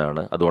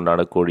ചെയ്യപ്പെടുന്നതാണ്.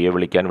 അതുകൊണ്ടാണ് കോഴിയെ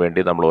വിളിക്കാൻ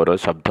വേണ്ടി നമ്മൾ ഓരോ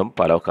ശബ്ദം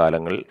പല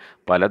കാലങ്ങളിൽ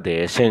പല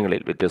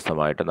ദേശങ്ങളിൽ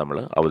വ്യത്യസ്തമായിട്ട് നമ്മൾ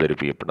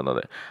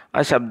അവതരിപ്പിക്കപ്പെടുന്നത്. ആ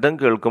ശബ്ദം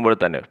കേൾക്കുമ്പോൾ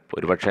തന്നെ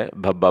ഒരുപക്ഷെ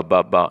ബ ബ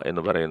ബ ബ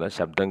എന്ന് പറയുന്ന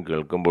ശബ്ദം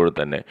കേൾക്കുമ്പോൾ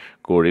തന്നെ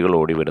കോഴികൾ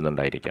ഓടി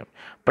വരുന്നുണ്ടായിരിക്കാം.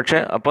 പക്ഷേ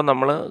അപ്പോൾ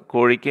നമ്മൾ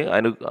കോഴിക്ക്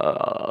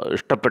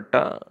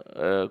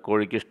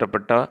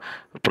ഇഷ്ടപ്പെട്ട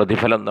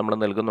പ്രതിഫലം നമ്മൾ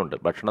നൽകുന്നുണ്ട്,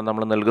 ഭക്ഷണം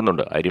നമ്മൾ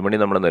നൽകുന്നുണ്ട്, അരിമണി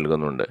നമ്മൾ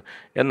നൽകുന്നുണ്ട്.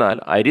 എന്നാൽ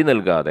അരി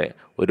നൽകാതെ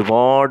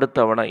ഒരുപാട്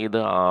തവണ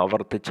ഇത്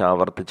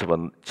ആവർത്തിച്ച്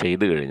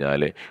ചെയ്തു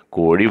കഴിഞ്ഞാൽ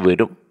കോഴി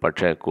വരും,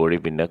 പക്ഷേ കോഴി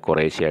പിന്നെ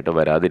കുറേശ്ശെയായിട്ട്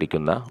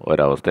വരാതിരിക്കുന്ന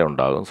ഒരവസ്ഥ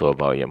ഉണ്ടാകും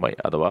സ്വാഭാവികമായി.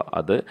 അഥവാ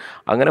അത്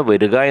അങ്ങനെ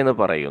വരിക എന്ന്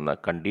പറയുന്ന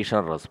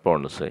കണ്ടീഷൻ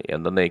റെസ്പോൺസ്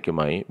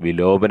എന്നേക്കുമായി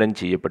വിലോപനം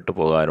ചെയ്യപ്പെട്ടു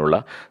പോകാനുള്ള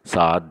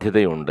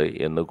സാധ്യതയുണ്ട്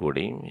എന്ന്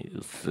കൂടി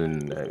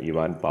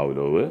ഇവാൻ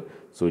പാവ്ലോവ്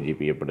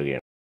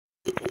സൂചിപ്പിക്കപ്പെടുകയാണ്.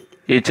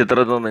 ഈ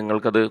ചിത്രത്തിൽ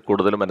നിങ്ങൾക്കത്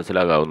കൂടുതൽ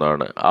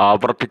മനസ്സിലാകാവുന്നതാണ്.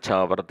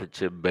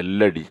 ആവർത്തിച്ച്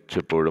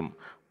ബെല്ലടിച്ചപ്പോഴും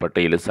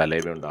പട്ടിയിൽ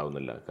സലൈവ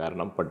ഉണ്ടാകുന്നില്ല.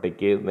 കാരണം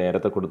പട്ടിക്ക്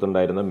നേരത്തെ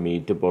കൊടുത്തിട്ടുണ്ടായിരുന്ന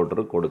മീറ്റ് പൗഡർ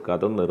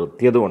കൊടുക്കാതെ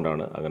നിർത്തിയത്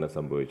കൊണ്ടാണ് അങ്ങനെ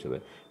സംഭവിച്ചത്.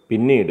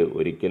 പിന്നീട്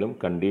ഒരിക്കലും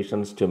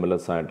കണ്ടീഷൻ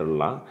സ്റ്റിമുലസ്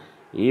ആയിട്ടുള്ള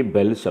ഈ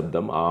ബെൽ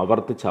ശബ്ദം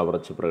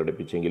ആവർത്തിച്ച്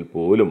പ്രകടിപ്പിച്ചെങ്കിൽ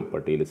പോലും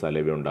പട്ടിയിൽ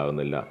സലൈവ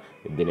ഉണ്ടാകുന്നില്ല.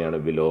 ഇതിനെയാണ്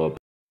വിലോപനം.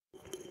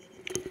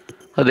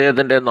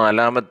 അദ്ദേഹത്തിൻ്റെ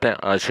 4ാമത്തെ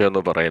ആശയം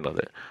എന്ന്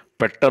പറയുന്നത്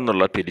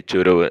പെട്ടെന്നുള്ള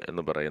തിരിച്ചുവരവ്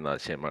എന്ന് പറയുന്ന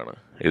ആശയമാണ്.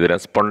 ഇതിനെ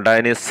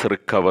സ്പോണ്ടാനിയസ്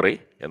റിക്കവറി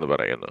എന്ന്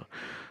പറയുന്നു.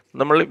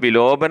 നമ്മൾ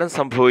വിലോപനം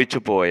സംഭവിച്ചു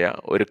പോയ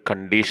ഒരു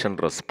കണ്ടീഷൻ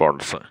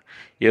റെസ്പോൺസ്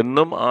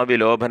എന്നും ആ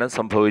വിലോപനം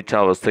സംഭവിച്ച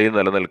അവസ്ഥയിൽ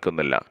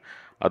നിലനിൽക്കുന്നില്ല.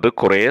 അത്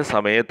കുറേ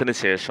സമയത്തിന്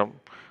ശേഷം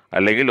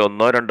അല്ലെങ്കിൽ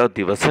 1-2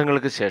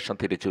 ദിവസങ്ങൾക്ക് ശേഷം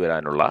തിരിച്ചു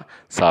വരാനുള്ള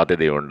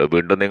സാധ്യതയുണ്ട്.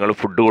 വീണ്ടും നിങ്ങൾ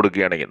ഫുഡ്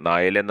കൊടുക്കുകയാണെങ്കിൽ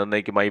നായയിൽ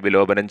എന്നേക്കുമായി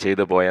വിലോപനം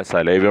ചെയ്തു പോയ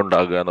സലൈവ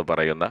ഉണ്ടാകുക എന്ന്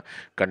പറയുന്ന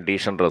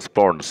കണ്ടീഷൻ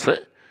റെസ്പോൺസ്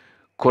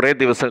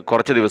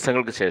കുറച്ച്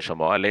ദിവസങ്ങൾക്ക്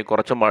ശേഷമോ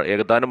അല്ലെങ്കിൽ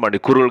ഏതാനും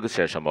മണിക്കൂറുകൾക്ക്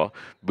ശേഷമോ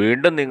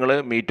വീണ്ടും നിങ്ങൾ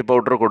മീറ്റ്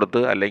പൗഡർ കൊടുത്ത്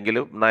അല്ലെങ്കിൽ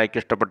നായ്ക്ക്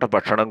ഇഷ്ടപ്പെട്ട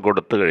ഭക്ഷണം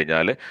കൊടുത്തു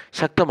കഴിഞ്ഞാൽ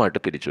ശക്തമായിട്ട്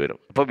തിരിച്ചു വരും.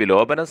 അപ്പോൾ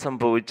വിലോപനം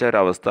സംഭവിച്ച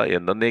ഒരവസ്ഥ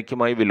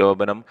എന്നേക്കുമായി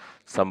വിലോപനം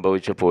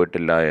സംഭവിച്ചു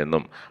പോയിട്ടില്ല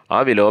എന്നും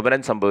ആ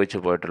വിലോപനം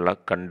സംഭവിച്ചു പോയിട്ടുള്ള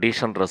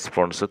കണ്ടീഷൻ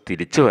റെസ്പോൺസ്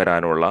തിരിച്ചു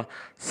വരാനുള്ള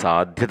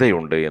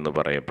സാധ്യതയുണ്ട് എന്ന്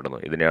പറയപ്പെടുന്നു.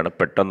 ഇതിനെയാണ്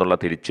പെട്ടെന്നുള്ള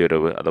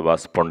തിരിച്ചുവരവ് അഥവാ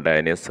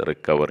സ്പോണ്ടാനിയസ്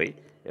റിക്കവറി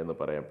എന്ന്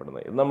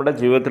പറയപ്പെടുന്നത്. ഇത് നമ്മുടെ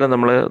ജീവിതത്തിൽ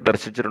നമ്മൾ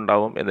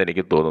ദർശിച്ചിട്ടുണ്ടാവും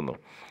എന്നെനിക്ക് തോന്നുന്നു.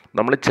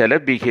 നമ്മൾ ചില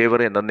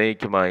ബിഹേവിയർ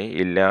എന്നേക്കുമായി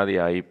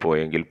ഇല്ലാതെയായി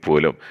പോയെങ്കിൽ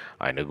പോലും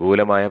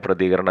അനുകൂലമായ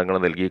പ്രതികരണങ്ങൾ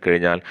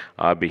നൽകിക്കഴിഞ്ഞാൽ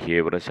ആ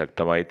ബിഹേവിയർ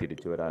ശക്തമായി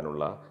തിരിച്ചു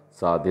വരാനുള്ള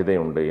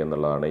സാധ്യതയുണ്ട്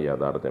എന്നുള്ളതാണ്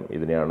യാഥാർത്ഥ്യം.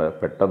 ഇതിനെയാണ്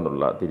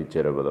പെട്ടെന്നുള്ള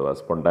തിരിച്ചുവരവ് അഥവാ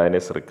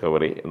സ്പോണ്ടാനിയസ്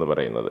റിക്കവറി എന്ന്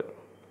പറയുന്നത്.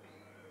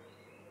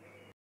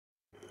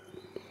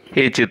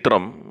 ഈ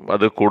ചിത്രം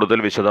അത്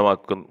കൂടുതൽ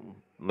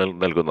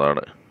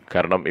നൽകുന്നതാണ്.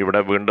 കാരണം ഇവിടെ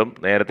വീണ്ടും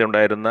നേരത്തെ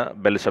ഉണ്ടായിരുന്ന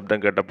ബെൽ ശബ്ദം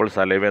കേട്ടപ്പോൾ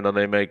സലൈവ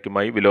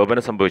എന്നേക്കുമായി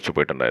വിലോപനം സംഭവിച്ചു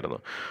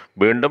പോയിട്ടുണ്ടായിരുന്നു.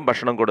 വീണ്ടും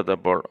ഭക്ഷണം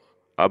കൊടുത്തപ്പോൾ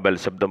ആ ബെൽ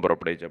ശബ്ദം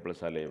പുറപ്പെടുവിച്ചപ്പോൾ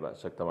സലൈവ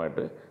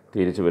ശക്തമായിട്ട്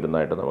തിരിച്ചു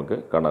വരുന്നതായിട്ട് നമുക്ക്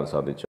കാണാൻ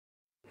സാധിച്ചു.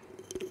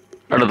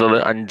 അടുത്തത്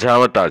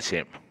 5ാമത്തെ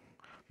ആശയം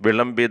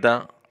വിളംബിത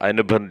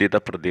അനുബന്ധിത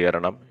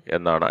പ്രതികരണം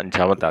എന്നാണ്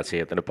 5ാമത്തെ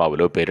ആശയത്തിന്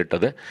പാവ്ലോവ്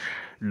പേരിട്ടത്.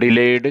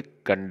 ഡിലേയ്ഡ്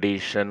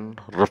കണ്ടീഷൻ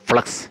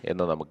റിഫ്ലക്സ്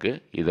എന്ന്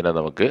ഇതിനെ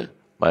നമുക്ക്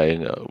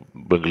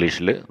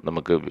ഇംഗ്ലീഷിൽ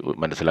നമുക്ക്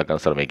മനസ്സിലാക്കാൻ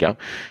ശ്രമിക്കാം.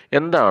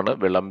 എന്താണ്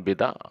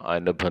വിളംബിത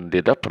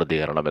അനുബന്ധിത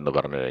പ്രതികരണം എന്ന്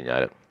പറഞ്ഞു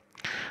കഴിഞ്ഞാൽ,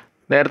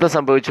 നേരത്തെ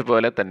സംഭവിച്ച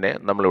പോലെ തന്നെ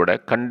നമ്മളിവിടെ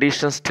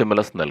കണ്ടീഷൻ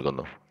സ്റ്റിമുലസ്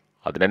നൽകുന്നു,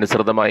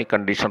 അതിനനുസൃതമായി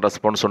കണ്ടീഷൻ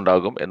റെസ്പോൺസ്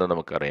ഉണ്ടാകും എന്ന്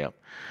നമുക്കറിയാം.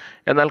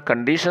 എന്നാൽ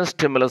കണ്ടീഷൻ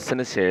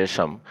സ്റ്റിമുലസിന്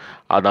ശേഷം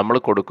നമ്മൾ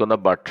കൊടുക്കുന്ന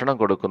ഭക്ഷണം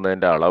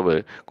കൊടുക്കുന്നതിൻ്റെ അളവ്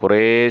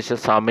കുറേശ്ശെ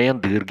സമയം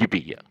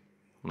ദീർഘിപ്പിക്കുക.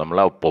 നമ്മൾ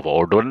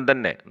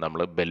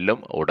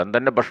ഉടൻ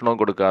തന്നെ ഭക്ഷണവും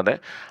കൊടുക്കാതെ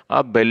ആ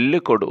ബെല്ല്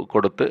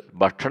കൊടുത്ത്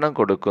ഭക്ഷണം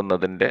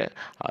കൊടുക്കുന്നതിൻ്റെ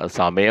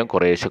സമയം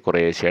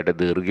കുറേശ്ശെയായിട്ട്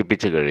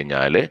ദീർഘിപ്പിച്ച്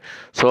കഴിഞ്ഞാൽ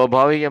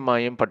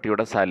സ്വാഭാവികമായും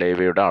പട്ടിയുടെ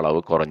സലൈവയുടെ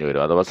അളവ് കുറഞ്ഞു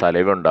വരും. അഥവാ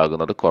സലൈവ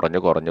ഉണ്ടാകുന്നത്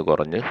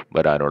കുറഞ്ഞ്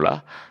വരാനുള്ള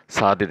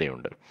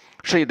സാധ്യതയുണ്ട്.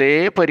 പക്ഷേ ഇതേ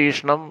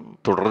പരീക്ഷണം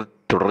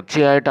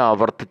തുടർച്ചയായിട്ട്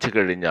ആവർത്തിച്ച്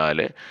കഴിഞ്ഞാൽ,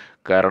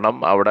 കാരണം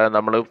അവിടെ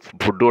നമ്മൾ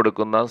ഫുഡ്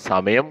കൊടുക്കുന്ന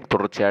സമയം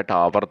തുടർച്ചയായിട്ട്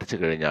ആവർത്തിച്ച്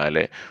കഴിഞ്ഞാൽ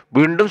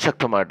വീണ്ടും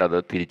ശക്തമായിട്ട് അത്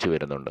തിരിച്ചു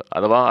വരുന്നുണ്ട്.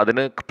 അഥവാ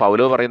അതിന്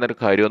പൗലോവ് പറയുന്നൊരു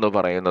കാര്യമെന്ന്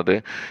പറയുന്നത്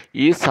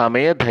ഈ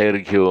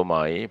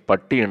സമയദൈർഘ്യവുമായി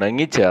പട്ടി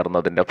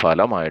ഇണങ്ങിച്ചേർന്നതിൻ്റെ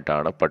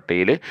ഫലമായിട്ടാണ്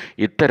പട്ടിയിൽ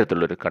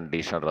ഇത്തരത്തിലുള്ളൊരു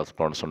കണ്ടീഷൻ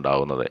റെസ്പോൺസ്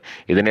ഉണ്ടാകുന്നത്.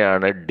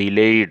 ഇതിനെയാണ്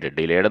ഡിലേയ്ഡ്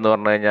എന്ന്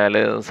പറഞ്ഞു കഴിഞ്ഞാൽ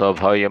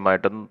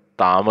സ്വാഭാവികമായിട്ടും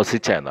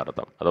താമസിച്ച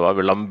എന്നർത്ഥം, അഥവാ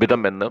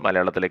വിളംബിതം എന്ന്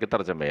മലയാളത്തിലേക്ക്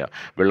തർജ്ജമ ചെയ്യാം.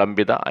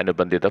 വിളംബിത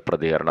അനുബന്ധിത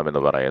പ്രതികരണം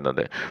എന്ന്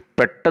പറയുന്നത്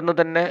പെട്ടെന്ന്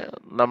തന്നെ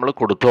നമ്മൾ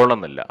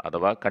കൊടുത്തോളന്നില്ല,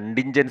 അഥവാ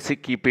കണ്ടിൻജൻസി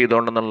കീപ്പ്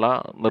ചെയ്തോളന്നുള്ള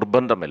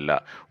നിർബന്ധമില്ല.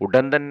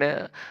 ഉടൻ തന്നെ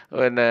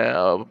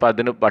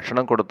അതിന്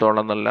ഭക്ഷണം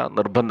കൊടുത്തോളന്നുള്ള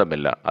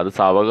നിർബന്ധമില്ല. അത്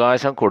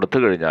സാവകാശം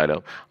കൊടുത്തു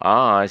കഴിഞ്ഞാലും ആ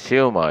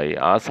ആശയവുമായി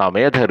ആ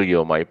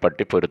സമയദൈർഘ്യവുമായി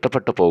പട്ടി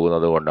പൊരുത്തപ്പെട്ടു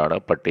പോകുന്നത് കൊണ്ടാണ്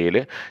പട്ടിയിൽ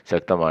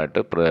ശക്തമായിട്ട്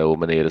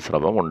ഉമിനീര്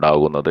സ്രവം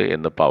ഉണ്ടാകുന്നത്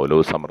എന്ന്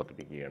പൗലോവ്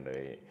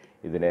സമർത്ഥിപ്പിക്കുകയുണ്ടായി.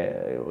 ഇതിനെ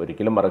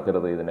ഒരിക്കലും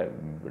മറക്കരുത്. ഇതിനെ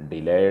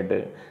ഡിലേയ്ഡ്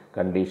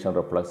കണ്ടീഷൻ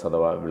റിഫ്ലക്സ്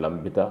അഥവാ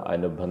വിളംബിത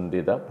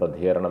അനുബന്ധിത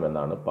പ്രതികരണം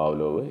എന്നാണ്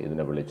പാവ്ലോവ്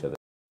ഇതിനെ വിളിച്ചത്.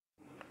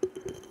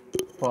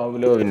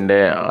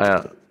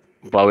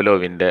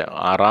 പാവ്ലോവിൻ്റെ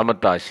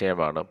 6ാമത്തെ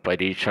ആശയമാണ്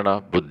പരീക്ഷണ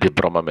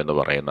ബുദ്ധിഭ്രമം എന്ന്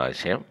പറയുന്ന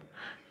ആശയം.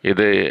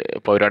 ഇത്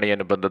പൗരാണിക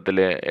അനുബന്ധത്തിൽ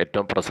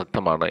ഏറ്റവും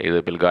പ്രസക്തമാണ്. ഇത്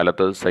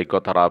പിൽക്കാലത്ത്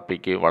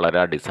സൈക്കോതെറാപ്പിക്ക് വളരെ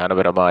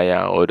അടിസ്ഥാനപരമായ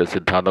ഒരു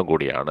സിദ്ധാന്തം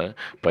കൂടിയാണ്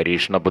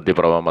പരീക്ഷണ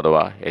ബുദ്ധിഭ്രമം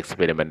അഥവാ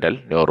എക്സ്പെരിമെൻ്റൽ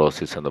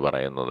ന്യൂറോസിസ് എന്ന്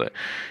പറയുന്നത്.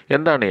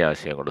 എന്താണ് ഈ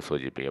ആശയം കൊണ്ട്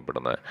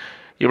സൂചിപ്പിക്കപ്പെടുന്നത്?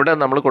 ഇവിടെ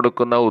നമ്മൾ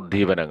കൊടുക്കുന്ന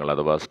ഉദ്ദീപനങ്ങൾ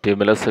അഥവാ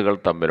സ്റ്റിമുലസുകൾ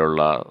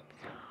തമ്മിലുള്ള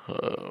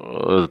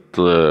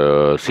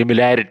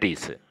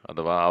സിമിലാരിറ്റീസ്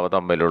അഥവാ അവ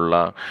തമ്മിലുള്ള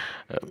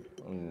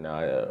പിന്നെ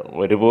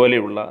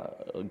ഒരുപോലെയുള്ള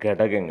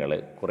ഘടകങ്ങൾ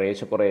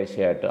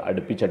കുറേശ്ശെയായിട്ട്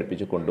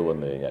അടുപ്പിച്ചടുപ്പിച്ച്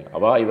കൊണ്ടുവന്നു കഴിഞ്ഞാൽ,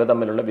 ഇവ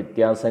തമ്മിലുള്ള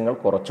വ്യത്യാസങ്ങൾ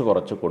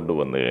കുറച്ച്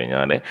കൊണ്ടുവന്നു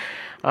കഴിഞ്ഞാൽ,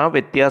 ആ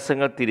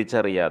വ്യത്യാസങ്ങൾ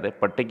തിരിച്ചറിയാതെ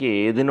പട്ടിക്ക്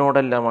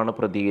ഏതിനോടെല്ലാമാണ്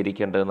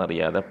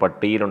പ്രതികരിക്കേണ്ടതെന്നറിയാതെ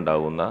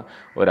പട്ടിയിലുണ്ടാകുന്ന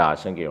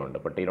ഒരാശങ്കയുണ്ട്.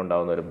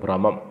 പട്ടിയിലുണ്ടാകുന്ന ഒരു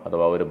ഭ്രമം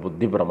അഥവാ ഒരു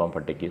ബുദ്ധിഭ്രമം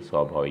പട്ടിക്ക്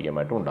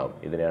സ്വാഭാവികമായിട്ടും ഉണ്ടാകും.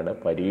 ഇതിനെയാണ്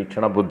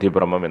പരീക്ഷണ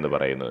ബുദ്ധിഭ്രമം എന്ന്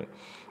പറയുന്നത്.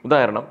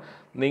 ഉദാഹരണം,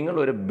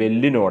 നിങ്ങളൊരു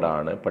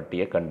ബെല്ലിനോടാണ്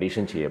പട്ടിയെ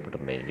കണ്ടീഷൻ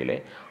ചെയ്യപ്പെടുന്നതെങ്കിൽ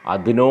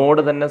അതിനോട്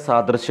തന്നെ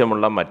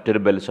സാദൃശ്യമുള്ള മറ്റൊരു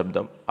ബെൽ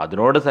ശബ്ദം,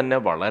 അതിനോട് തന്നെ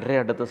വളരെ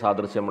അടുത്ത്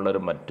സാദൃശ്യമുള്ള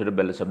മറ്റൊരു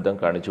ബെൽ ശബ്ദം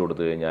കാണിച്ചു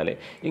കൊടുത്തു കഴിഞ്ഞാൽ,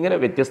 ഇങ്ങനെ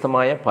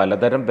വ്യത്യസ്തമായ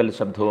പലതരം ബെൽ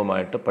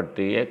ശബ്ദവുമായിട്ട്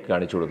പട്ടിയെ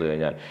കാണിച്ചു കൊടുത്തു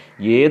കഴിഞ്ഞാൽ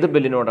ഏത്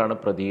ബെല്ലിനോടാണ്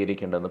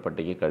പ്രതികരിക്കേണ്ടതെന്ന്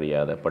പട്ടിക്ക്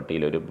കഴിയാതെ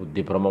പട്ടിയിലൊരു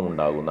ബുദ്ധിഭ്രമം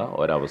ഉണ്ടാകുന്ന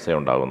ഒരവസ്ഥ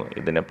ഉണ്ടാകുന്നു.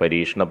 ഇതിനെ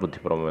പരീക്ഷണ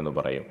ബുദ്ധിഭ്രമം എന്ന്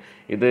പറയും.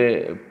 ഇത്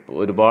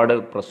ഒരുപാട്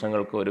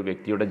പ്രശ്നങ്ങൾക്ക്, ഒരു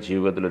വ്യക്തിയുടെ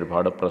ജീവിതത്തിൽ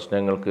ഒരുപാട്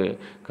പ്രശ്നങ്ങൾക്ക്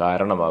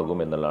കാരണമാകും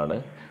എന്നുള്ളതാണ്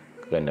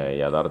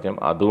യാഥാർത്ഥ്യം.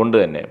 അതുകൊണ്ട്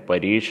തന്നെ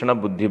പരീക്ഷണ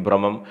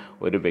ബുദ്ധിഭ്രമം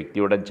ഒരു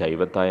വ്യക്തിയുടെ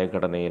ജൈവത്തായ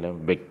ഘടനയിലും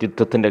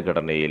വ്യക്തിത്വത്തിൻ്റെ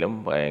ഘടനയിലും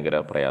ഭയങ്കര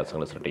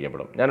പ്രയാസങ്ങൾ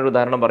സൃഷ്ടിക്കപ്പെടും. ഞാനൊരു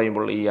ഉദാഹരണം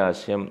പറയുമ്പോൾ ഈ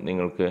ആശയം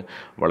നിങ്ങൾക്ക്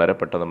വളരെ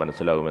പെട്ടെന്ന്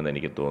മനസ്സിലാകുമെന്ന്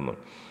എനിക്ക് തോന്നുന്നു.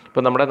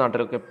 ഇപ്പോൾ നമ്മുടെ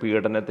നാട്ടിലൊക്കെ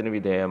പീഡനത്തിന്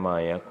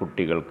വിധേയമായ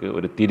കുട്ടികൾക്ക്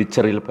ഒരു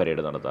തിരിച്ചറിയൽ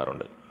പരേഡ്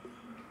നടത്താറുണ്ട്.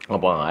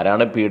 അപ്പോൾ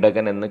ആരാണ്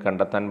പീഡകൻ എന്ന്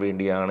കണ്ടെത്താൻ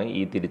വേണ്ടിയാണ്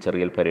ഈ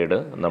തിരിച്ചറിയൽ പരേഡ്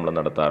നമ്മൾ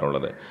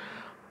നടത്താറുള്ളത്.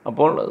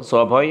 അപ്പോൾ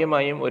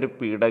സ്വാഭാവികമായും ഒരു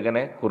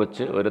പീഡകനെ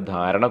കുറിച്ച് ഒരു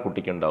ധാരണ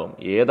കുട്ടിക്കുണ്ടാവും.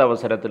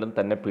 ഏതവസരത്തിലും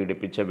തന്നെ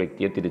പീഡിപ്പിച്ച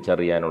വ്യക്തിയെ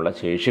തിരിച്ചറിയാനുള്ള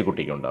ശേഷി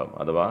കുട്ടിക്കുണ്ടാവും.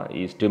 അഥവാ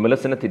ഈ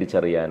സ്റ്റിമുലസിനെ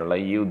തിരിച്ചറിയാനുള്ള,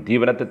 ഈ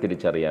ഉദ്ദീപനത്തെ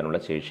തിരിച്ചറിയാനുള്ള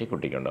ശേഷി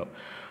കുട്ടിക്കുണ്ടാവും.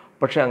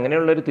 പക്ഷേ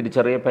അങ്ങനെയുള്ളൊരു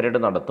തിരിച്ചറിയൽ പരേഡ്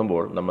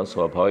നടത്തുമ്പോൾ നമ്മൾ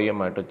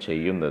സ്വാഭാവികമായിട്ട്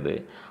ചെയ്യുന്നത്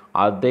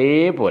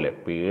അതേപോലെ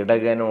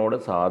പീഡകനോട്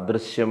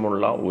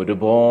സാദൃശ്യമുള്ള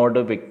ഒരുപാട്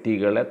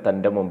വ്യക്തികളെ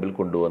തൻ്റെ മുമ്പിൽ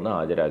കൊണ്ടുവന്ന്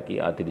ഹാജരാക്കി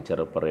ആ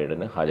തിരിച്ചറിയൽ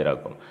പരേഡിന്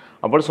ഹാജരാക്കും.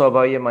 അപ്പോൾ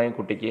സ്വാഭാവികമായും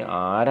കുട്ടിക്ക്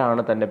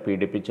ആരാണ് തന്നെ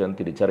പീഡിപ്പിച്ചതെന്ന്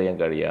തിരിച്ചറിയാൻ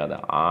കഴിയാതെ,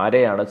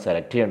 ആരെയാണ്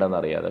സെലക്ട് ചെയ്യേണ്ടതെന്ന്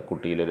അറിയാതെ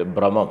കുട്ടിയിലൊരു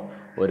ഭ്രമം,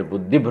 ഒരു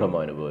ബുദ്ധിഭ്രമം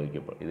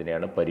അനുഭവിക്കുമ്പോൾ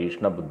ഇതിനെയാണ്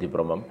പരീക്ഷണ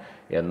ബുദ്ധിഭ്രമം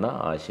എന്ന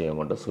ആശയം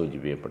കൊണ്ട്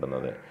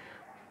സൂചിപ്പിക്കപ്പെടുന്നത്.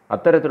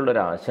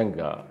 അത്തരത്തിലുള്ളൊരാശങ്ക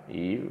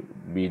ഈ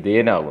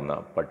വിധേയനാകുന്ന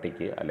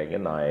പട്ടിക്ക് അല്ലെങ്കിൽ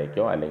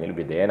നായയ്ക്കോ അല്ലെങ്കിൽ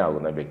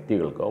വിധേയനാകുന്ന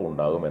വ്യക്തികൾക്കോ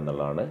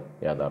ഉണ്ടാകുമെന്നുള്ളതാണ്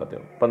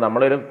യാഥാർത്ഥ്യം. ഇപ്പം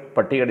നമ്മളൊരു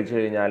പട്ടി കടിച്ചു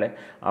കഴിഞ്ഞാൽ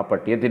ആ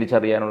പട്ടിയെ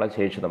തിരിച്ചറിയാനുള്ള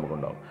ശേഷി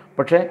നമുക്കുണ്ടാകും.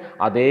 പക്ഷേ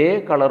അതേ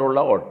കളറുള്ള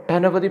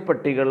ഒട്ടനവധി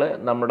പട്ടികൾ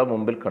നമ്മുടെ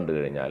മുമ്പിൽ കണ്ടു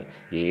കഴിഞ്ഞാൽ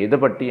ഏത്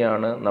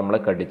പട്ടിയാണ്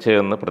നമ്മളെ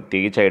കടിച്ചതെന്ന്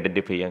പ്രത്യേകിച്ച്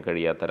ഐഡൻറ്റിഫൈ ചെയ്യാൻ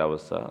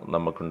കഴിയാത്തൊരവസ്ഥ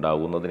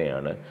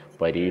നമുക്കുണ്ടാകുന്നതിനെയാണ്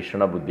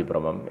പരീക്ഷണ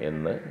ബുദ്ധിഭ്രമം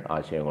എന്ന്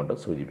ആശയം കൊണ്ട്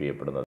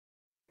സൂചിപ്പിക്കപ്പെടുന്നത്.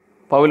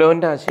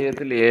 പൗലോവിൻ്റെ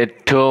ആശയത്തിൽ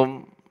ഏറ്റവും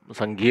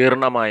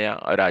സങ്കീർണമായ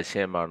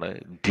ഒരാശയമാണ്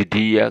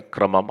ദ്വിതീയ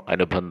ക്രമം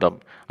അനുബന്ധം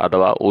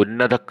അഥവാ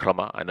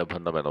ഉന്നതക്രമ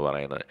അനുബന്ധം എന്ന്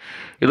പറയുന്നത്.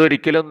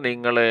 ഇതൊരിക്കലും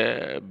നിങ്ങൾ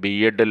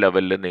BEd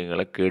ലെവലിൽ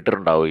നിങ്ങൾ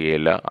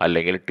കേട്ടിട്ടുണ്ടാവുകയില്ല,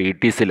 അല്ലെങ്കിൽ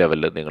TTC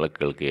ലെവലിൽ നിങ്ങൾ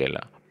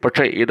കേൾക്കുകയില്ല.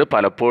 പക്ഷേ ഇത്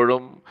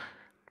പലപ്പോഴും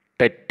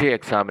ടെറ്റ്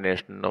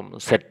എക്സാമിനേഷനും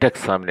സെറ്റ്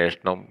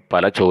എക്സാമിനേഷനും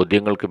പല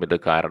ചോദ്യങ്ങൾക്കും ഇത്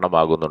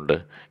കാരണമാകുന്നുണ്ട്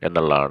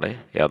എന്നുള്ളതാണ്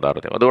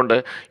യാഥാർത്ഥ്യം. അതുകൊണ്ട്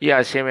ഈ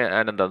ആശയം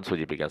ഞാൻ എന്താണെന്ന്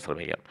സൂചിപ്പിക്കാൻ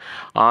ശ്രമിക്കാം.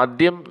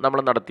 ആദ്യം നമ്മൾ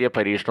നടത്തിയ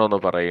പരീക്ഷണം എന്ന്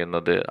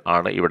പറയുന്നത്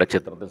ആണ് ഇവിടെ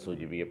ചിത്രത്തിൽ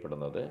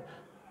സൂചിപ്പിക്കപ്പെടുന്നത്.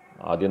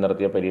 ആദ്യം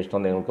നടത്തിയ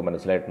പരീക്ഷണം നിങ്ങൾക്ക്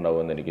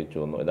മനസ്സിലായിട്ടുണ്ടാവുമെന്ന് എനിക്ക്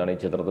തോന്നുന്നു. ഇതാണ്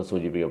ഈ ചിത്രത്തിൽ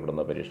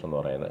സൂചിപ്പിക്കപ്പെടുന്ന പരീക്ഷണം എന്ന്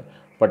പറയുന്നത്.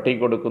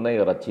 പട്ടിക്ക് കൊടുക്കുന്ന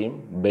ഇറച്ചിയും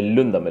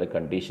ബെല്ലും തമ്മിൽ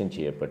കണ്ടീഷൻ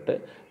ചെയ്യപ്പെട്ട്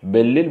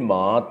ബെല്ലിൽ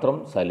മാത്രം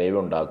സലൈവ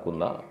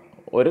ഉണ്ടാക്കുന്ന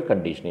ഒരു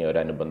കണ്ടീഷനിങ്, ഒരു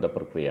അനുബന്ധ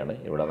പ്രക്രിയയാണ്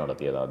ഇവിടെ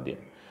നടത്തിയത്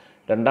ആദ്യം.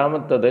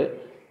 രണ്ടാമത്തത്,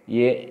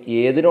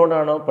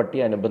 ഏതിനോടാണോ പട്ടി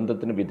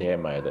അനുബന്ധത്തിന്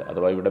വിധേയമായത്,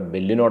 അഥവാ ഇവിടെ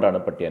ബെല്ലിനോടാണ്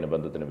പട്ടി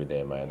അനുബന്ധത്തിന്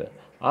വിധേയമായത്,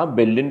 ആ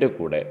ബെല്ലിൻ്റെ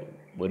കൂടെ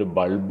ഒരു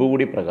ബൾബ്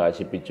കൂടി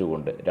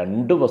പ്രകാശിപ്പിച്ചുകൊണ്ട്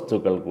രണ്ട്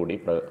വസ്തുക്കൾ കൂടി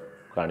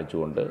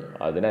കാണിച്ചുകൊണ്ട്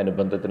അതിനെ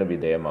അനുബന്ധത്തിന്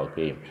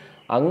വിധേയമാക്കുകയും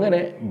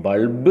അങ്ങനെ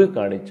ബൾബ്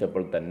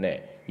കാണിച്ചപ്പോൾ തന്നെ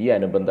ഈ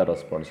അനുബന്ധ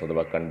റെസ്പോൺസ്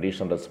അഥവാ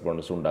കണ്ടീഷൻ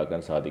റെസ്പോൺസ് ഉണ്ടാക്കാൻ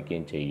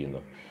സാധിക്കുകയും ചെയ്യുന്നു.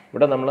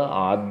 ഇവിടെ നമ്മൾ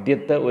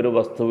ആദ്യത്തെ ഒരു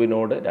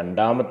വസ്തുവിനോട്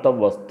രണ്ടാമത്തെ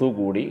വസ്തു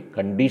കൂടി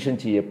കണ്ടീഷൻ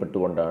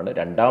ചെയ്യപ്പെട്ടുകൊണ്ടാണ്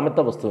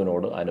രണ്ടാമത്തെ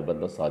വസ്തുവിനോട്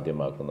അനുബന്ധം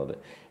സാധ്യമാക്കുന്നത്.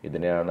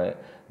 ഇതിനെയാണ്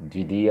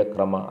ദ്വിതീയ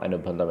ക്രമ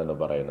അനുബന്ധം എന്ന്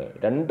പറയുന്നത്.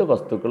 രണ്ട്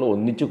വസ്തുക്കൾ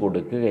ഒന്നിച്ചു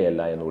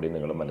കൊടുക്കുകയല്ല എന്നുകൂടി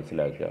നിങ്ങൾ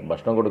മനസ്സിലാക്കുക.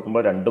 ഭക്ഷണം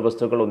കൊടുക്കുമ്പോൾ രണ്ട്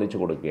വസ്തുക്കൾ ഒന്നിച്ചു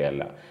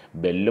കൊടുക്കുകയല്ല.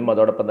 ബെല്ലും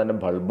അതോടൊപ്പം തന്നെ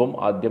ബൾബും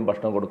ആദ്യം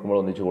ഭക്ഷണം കൊടുക്കുമ്പോൾ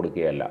ഒന്നിച്ചു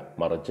കൊടുക്കുകയല്ല,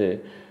 മറിച്ച്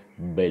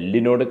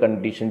ബെല്ലിനോട്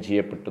കണ്ടീഷൻ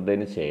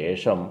ചെയ്യപ്പെട്ടതിന്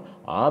ശേഷം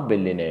ആ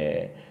ബെല്ലിനെ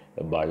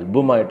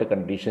ബൾബുമായിട്ട്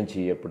കണ്ടീഷൻ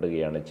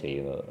ചെയ്യപ്പെടുകയാണ്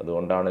ചെയ്യുന്നത്.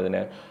 അതുകൊണ്ടാണ് ഇതിനെ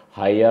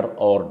ഹയർ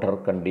ഓർഡർ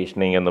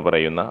കണ്ടീഷനിങ് എന്ന്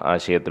പറയുന്ന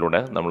ആശയത്തിലൂടെ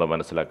നമ്മൾ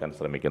മനസ്സിലാക്കാൻ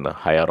ശ്രമിക്കുന്നത്.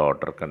 ഹയർ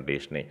ഓർഡർ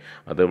കണ്ടീഷനിങ്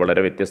അത്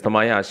വളരെ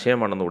വ്യത്യസ്തമായ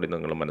ആശയമാണെന്നുകൂടി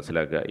നിങ്ങൾ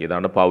മനസ്സിലാക്കുക.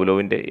 ഇതാണ്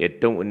പൗലോവിൻ്റെ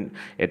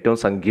ഏറ്റവും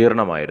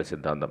സങ്കീർണമായൊരു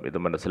സിദ്ധാന്തം. ഇത്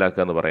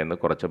മനസ്സിലാക്കുക എന്ന്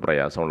പറയുന്നത് കുറച്ച്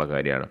പ്രയാസമുള്ള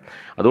കാര്യമാണ്.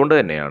 അതുകൊണ്ട്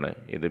തന്നെയാണ്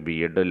ഇത്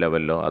BEd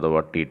ലെവലിലോ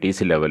അഥവാ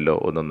TTC ലെവലിലോ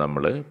ഒന്നും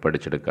നമ്മൾ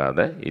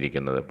പഠിച്ചെടുക്കാതെ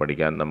ഇരിക്കുന്നത്.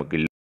 പഠിക്കാൻ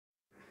നമുക്കില്ല.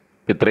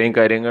 ഇത്രയും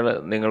കാര്യങ്ങൾ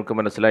നിങ്ങൾക്ക്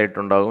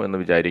മനസ്സിലായിട്ടുണ്ടാകും എന്ന്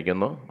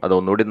വിചാരിക്കുന്നു.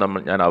 അതൊന്നുകൂടി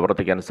ഞാൻ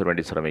ആവർത്തിക്കാൻ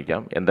വേണ്ടി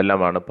ശ്രമിക്കാം.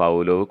 എന്തെല്ലാമാണ്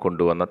പൗലോവ്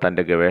കൊണ്ടുവന്ന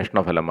തൻ്റെ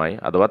ഗവേഷണ ഫലമായി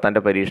അഥവാ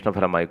തൻ്റെ പരീക്ഷണ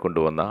ഫലമായി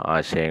കൊണ്ടുവന്ന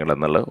ആശയങ്ങൾ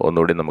എന്നുള്ളത്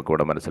ഒന്നുകൂടി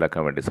നമുക്കിവിടെ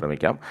മനസ്സിലാക്കാൻ വേണ്ടി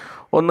ശ്രമിക്കാം.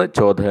 ഒന്ന്,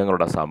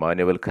 ചോദകങ്ങളുടെ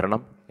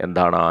സാമാന്യവൽക്കരണം.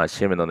 എന്താണ്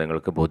ആശയമെന്ന്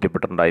നിങ്ങൾക്ക്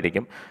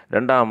ബോധ്യപ്പെട്ടിട്ടുണ്ടായിരിക്കും.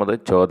 രണ്ടാമത്,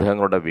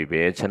 ചോദകങ്ങളുടെ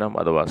വിവേചനം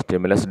അഥവാ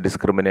സ്റ്റിമുലസ്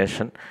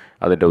ഡിസ്ക്രിമിനേഷൻ.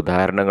 അതിൻ്റെ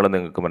ഉദാഹരണങ്ങൾ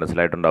നിങ്ങൾക്ക്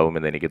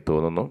മനസ്സിലായിട്ടുണ്ടാകുമെന്ന് എനിക്ക്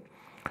തോന്നുന്നു.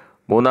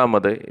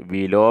 മൂന്നാമത്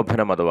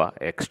വിലോപനം അഥവാ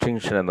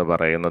എക്സ്റ്റിങ്ഷൻ എന്ന്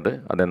പറയുന്നത്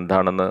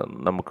അതെന്താണെന്ന്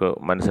നമുക്ക്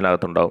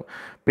മനസ്സിലാകത്തുണ്ടാവും.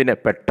 പിന്നെ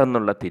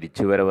പെട്ടെന്നുള്ള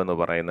തിരിച്ചുവരവെന്ന്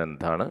പറയുന്നത്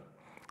എന്താണ്,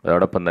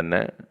 അതോടൊപ്പം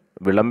തന്നെ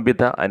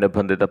വിളംബിത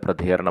അനുബന്ധിത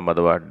പ്രതികരണം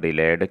അഥവാ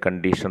ഡിലേഡ്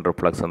കണ്ടീഷൻ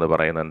റിഫ്ലക്സ് എന്ന്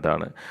പറയുന്നത്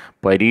എന്താണ്,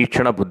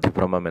 പരീക്ഷണ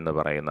ബുദ്ധിഭ്രമം എന്ന്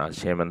പറയുന്ന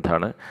ആശയം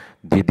എന്താണ്,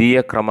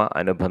 ദ്വിതീയക്രമ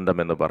അനുബന്ധം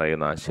എന്ന്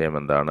പറയുന്ന ആശയം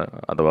എന്താണ്,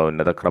 അഥവാ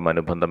ഉന്നതക്രമ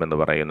അനുബന്ധം എന്ന്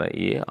പറയുന്ന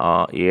ഈ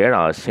 7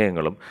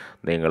 ആശയങ്ങളും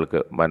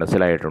നിങ്ങൾക്ക്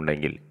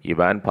മനസ്സിലായിട്ടുണ്ടെങ്കിൽ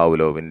ഇവാൻ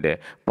പാവ്ലോവിൻ്റെ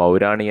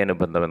പൗരാണിക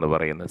അനുബന്ധം എന്ന്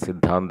പറയുന്ന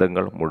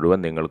സിദ്ധാന്തങ്ങൾ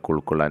മുഴുവൻ നിങ്ങൾക്ക്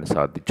ഉൾക്കൊള്ളാൻ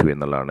സാധിച്ചു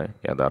എന്നുള്ളതാണ്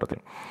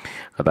യാഥാർത്ഥ്യം.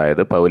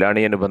 അതായത്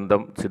പൗരാണിക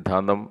അനുബന്ധം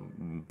സിദ്ധാന്തം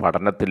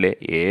പഠനത്തിലെ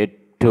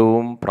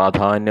ഏറ്റവും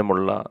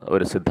പ്രാധാന്യമുള്ള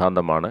ഒരു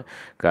സിദ്ധാന്തമാണ്.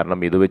 കാരണം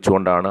ഇത്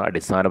വെച്ചുകൊണ്ടാണ്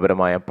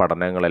അടിസ്ഥാനപരമായ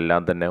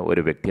പഠനങ്ങളെല്ലാം തന്നെ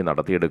ഒരു വ്യക്തി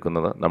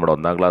നടത്തിയെടുക്കുന്നത്. നമ്മുടെ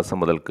 1-ാം ക്ലാസ്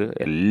മുതൽക്ക്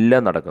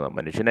എല്ലാം നടക്കുന്നത്.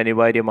 മനുഷ്യന്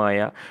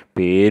അനിവാര്യമായ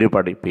പേര്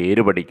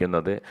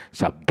പഠിക്കുന്നത്,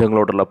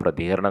 ശബ്ദങ്ങളോടുള്ള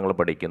പ്രതികരണങ്ങൾ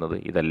പഠിക്കുന്നത്,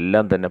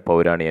 ഇതെല്ലാം തന്നെ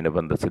പൗരാണിക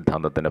അനുബന്ധ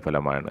സിദ്ധാന്തത്തിൻ്റെ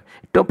ഫലമാണ്.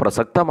 ഏറ്റവും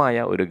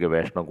പ്രസക്തമായ ഒരു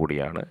ഗവേഷണം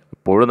കൂടിയാണ്.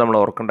 ഇപ്പോഴും നമ്മൾ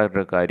ഓർക്കേണ്ട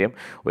ഒരു കാര്യം,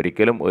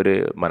 ഒരിക്കലും ഒരു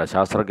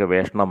മനഃശാസ്ത്ര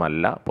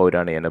ഗവേഷണമല്ല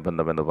പൗരാണിക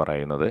അനുബന്ധം എന്ന്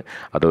പറയുന്നത്.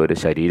 അത് ഒരു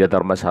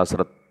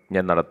ശരീരധർമ്മശാസ്ത്ര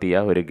നടത്തിയ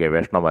ഒരു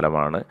ഗവേഷണ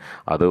ഫലമാണ്.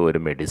 അത് ഒരു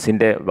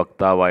മെഡിസിൻ്റെ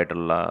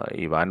വക്താവായിട്ടുള്ള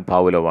ഇവാൻ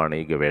പാവ്ലോവാണ്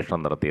ഈ ഗവേഷണം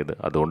നടത്തിയത്.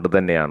 അതുകൊണ്ട്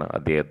തന്നെയാണ്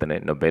അദ്ദേഹത്തിന്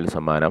നൊബേൽ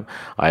സമ്മാനം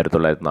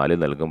 1904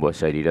 നൽകുമ്പോൾ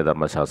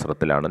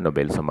ശരീരധർമ്മശാസ്ത്രത്തിലാണ്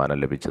നൊബേൽ സമ്മാനം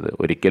ലഭിച്ചത്.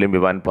 ഒരിക്കലും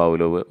ഇവാൻ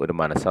പാവ്ലോവ് ഒരു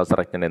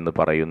മനഃശാസ്ത്രജ്ഞൻ എന്ന്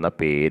പറയുന്ന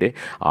പേര്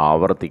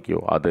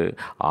ആവർത്തിക്കുകയോ അത്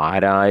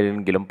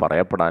ആരാരെങ്കിലും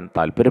പറയപ്പെടാൻ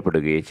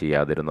താല്പര്യപ്പെടുകയോ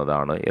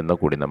ചെയ്യാതിരുന്നതാണ് എന്ന്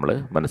കൂടി നമ്മൾ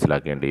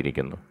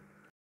മനസ്സിലാക്കേണ്ടിയിരിക്കുന്നു.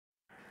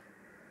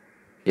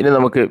 ഇനി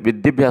നമുക്ക്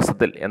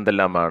വിദ്യാഭ്യാസത്തിൽ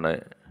എന്തെല്ലാമാണ്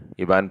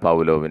ഇവാൻ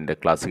പാവ്ലോവിൻ്റെ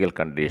ക്ലാസിക്കൽ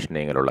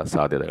കണ്ടീഷനിങ്ങിലുള്ള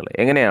സാധ്യതകൾ,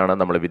 എങ്ങനെയാണ്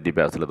നമ്മൾ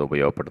വിദ്യാഭ്യാസത്തിൽ ഇത്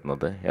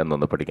ഉപയോഗപ്പെടുത്തുന്നത്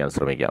എന്നൊന്ന് പഠിക്കാൻ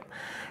ശ്രമിക്കാം.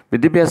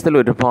 വിദ്യാഭ്യാസത്തിൽ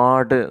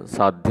ഒരുപാട്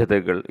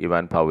സാധ്യതകൾ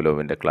ഇവാൻ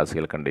പാവ്ലോവിൻ്റെ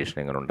ക്ലാസിക്കൽ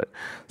കണ്ടീഷനിങ്ങിനുണ്ട്.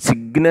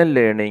 സിഗ്നൽ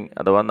ലേണിംഗ്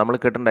അഥവാ നമ്മൾ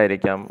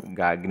കേട്ടിട്ടുണ്ടായിരിക്കാം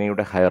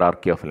ഗാഗ്നിയുടെ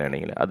ഹയറാർക്കി ഓഫ്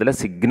ലേണിങ്ങിൽ, അതിലെ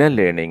സിഗ്നൽ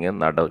ലേണിംഗ്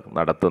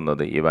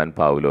നടത്തുന്നത് ഇവാൻ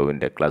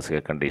പാവ്ലോവിൻ്റെ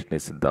ക്ലാസിക്കൽ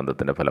കണ്ടീഷനിങ്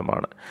സിദ്ധാന്തത്തിൻ്റെ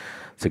ഫലമാണ്.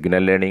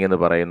 സിഗ്നൽ ലേണിംഗ് എന്ന്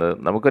പറയുന്നത്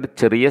നമുക്കൊരു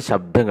ചെറിയ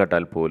ശബ്ദം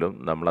കേട്ടാൽ പോലും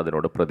നമ്മൾ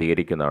അതിനോട്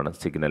പ്രതികരിക്കുന്നതാണ്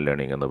സിഗ്നൽ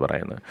ലേണിംഗ് എന്ന്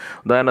പറയുന്നത്.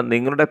 ഉദാഹരണം,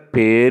 നിങ്ങളുടെ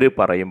പേര്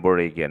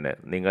പറയുമ്പോഴേക്ക് തന്നെ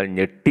നിങ്ങൾ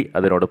ഞെട്ടി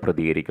അതിനോട്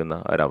പ്രതികരിക്കുന്ന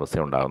ഒരവസ്ഥ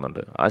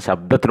ഉണ്ടാകുന്നുണ്ട്. ആ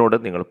ശബ്ദത്തിനോട്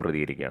നിങ്ങൾ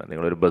പ്രതികരിക്കുകയാണ്.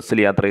 നിങ്ങളൊരു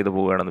ബസ്സിൽ യാത്ര ചെയ്ത്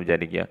പോവുകയാണെന്ന്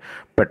വിചാരിക്കുക,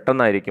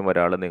 പെട്ടെന്നായിരിക്കും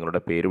ഒരാൾ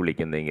നിങ്ങളുടെ പേര്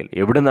വിളിക്കുന്നതെങ്കിൽ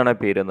എവിടെ നിന്നാണ്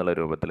പേര് എന്നുള്ള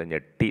രൂപത്തിൽ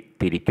ഞെട്ടി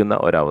തിരിക്കുന്ന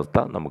ഒരവസ്ഥ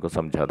നമുക്ക്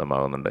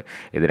സംജാതമാകുന്നുണ്ട്.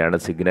 ഇതിനാണ്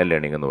സിഗ്നൽ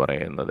ലേണിംഗ് എന്ന്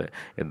പറയുന്നത്.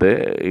 ഇത്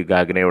ഈ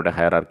ഗാഗ്നയുടെ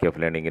ഹയറാർക്കി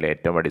ഓഫ് ലേണിങ്ങിലെ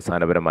ഏറ്റവും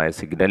അടിസ്ഥാനപരമായ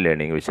സിഗ്നൽ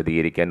ലേണിംഗ്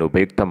വിശദീകരിക്കാൻ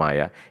ഉപയുക്തമായ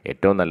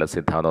ഏറ്റവും നല്ല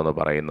സിദ്ധാന്തം എന്ന്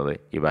പറയുന്നത്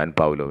ഇവാൻ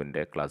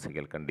പാവ്ലോവിൻ്റെ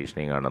ക്ലാസിക്കൽ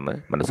കണ്ടീഷനിങ് ആണെന്ന്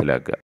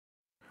മനസ്സിലാക്കുക.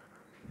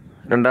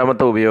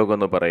 രണ്ടാമത്തെ ഉപയോഗം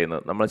എന്ന്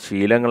പറയുന്നത് നമ്മൾ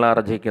ശീലങ്ങൾ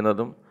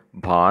ആർജിക്കുന്നതും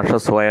ഭാഷ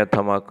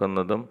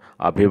സ്വായത്തമാക്കുന്നതും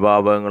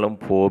അഭിഭാവങ്ങളും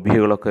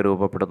ഫോബിയകളൊക്കെ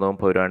രൂപപ്പെടുന്നതും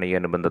പൗരാണിക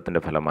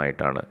അനുബന്ധത്തിൻ്റെ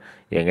ഫലമായിട്ടാണ്.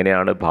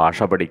 എങ്ങനെയാണ്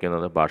ഭാഷ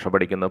പഠിക്കുന്നത്? ഭാഷ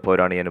പഠിക്കുന്നത്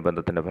പൗരാണിക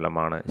അനുബന്ധത്തിൻ്റെ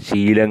ഫലമാണ്.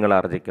 ശീലങ്ങൾ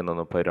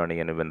ആർജിക്കുന്നതും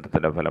പൗരാണിക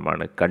അനുബന്ധത്തിൻ്റെ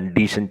ഫലമാണ്.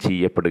 കണ്ടീഷൻ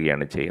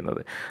ചെയ്യപ്പെടുകയാണ്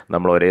ചെയ്യുന്നത്.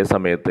 നമ്മൾ ഒരേ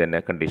സമയത്ത്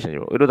തന്നെ കണ്ടീഷൻ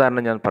ചെയ്യും. ഒരു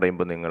ഉദാഹരണം ഞാൻ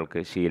പറയുമ്പോൾ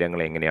നിങ്ങൾക്ക്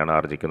ശീലങ്ങൾ എങ്ങനെയാണ്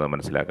ആർജിക്കുന്നത്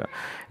മനസ്സിലാക്കാം.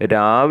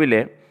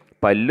 രാവിലെ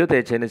പല്ലു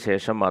തേച്ചതിന്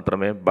ശേഷം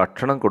മാത്രമേ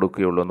ഭക്ഷണം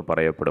കൊടുക്കുകയുള്ളൂ എന്ന്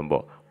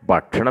പറയപ്പെടുമ്പോൾ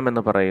ഭക്ഷണം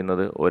എന്ന്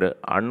പറയുന്നത് ഒരു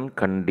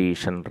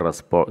അൺകണ്ടീഷൻ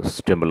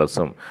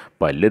സ്റ്റിമുലസും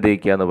പല്ല്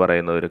തേക്കുക എന്ന്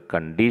പറയുന്നത് ഒരു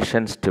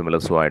കണ്ടീഷൻ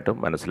സ്റ്റിമുലസുമായിട്ട്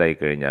മനസ്സിലാക്കി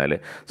കഴിഞ്ഞാൽ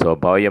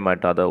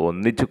സ്വാഭാവികമായിട്ട് അത്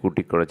ഒന്നിച്ച്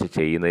കൂട്ടിക്കുഴച്ച്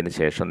ചെയ്യുന്നതിന്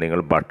ശേഷം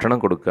നിങ്ങൾ ഭക്ഷണം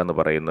കൊടുക്കുക എന്ന്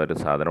പറയുന്ന ഒരു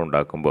സാധനം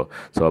ഉണ്ടാക്കുമ്പോൾ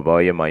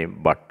സ്വാഭാവികമായും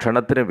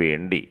ഭക്ഷണത്തിന്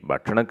വേണ്ടി,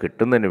 ഭക്ഷണം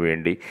കിട്ടുന്നതിന്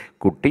വേണ്ടി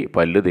കുട്ടി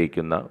പല്ല്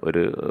തേക്കുന്ന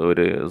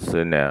ഒരു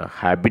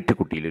ഹാബിറ്റ്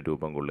കുട്ടിയിൽ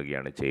രൂപം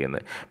കൊള്ളുകയാണ്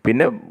ചെയ്യുന്നത്.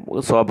 പിന്നെ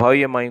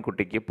സ്വാഭാവികമായും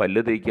കുട്ടിക്ക്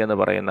പല്ല് തേക്കുക എന്ന്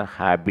പറയുന്ന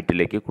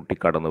ഹാബിറ്റിലേക്ക് കുട്ടി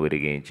കടന്നു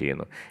വരികയും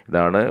ചെയ്യുന്നു.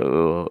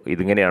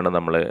 ഇതിങ്ങനെയാണ്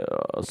നമ്മൾ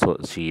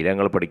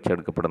ശീലങ്ങൾ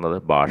പഠിച്ചെടുക്കപ്പെടുന്നത്,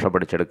 ഭാഷ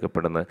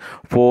പഠിച്ചെടുക്കപ്പെടുന്നത്,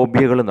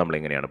 ഫോബിയകൾ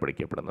നമ്മളിങ്ങനെയാണ്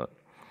പഠിക്കപ്പെടുന്നത്.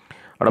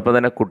 അതോടൊപ്പം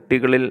തന്നെ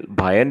കുട്ടികളിൽ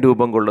ഭയം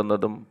രൂപം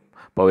കൊള്ളുന്നതും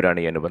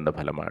പൗരാണിക അനുബന്ധ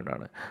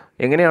ഫലമായിട്ടാണ്.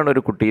 എങ്ങനെയാണ്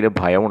ഒരു കുട്ടിയിൽ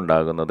ഭയം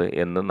ഉണ്ടാകുന്നത്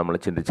എന്ന് നമ്മൾ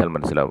ചിന്തിച്ചാൽ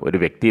മനസ്സിലാവും. ഒരു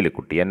വ്യക്തിയിൽ,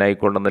 കുട്ടി തന്നെ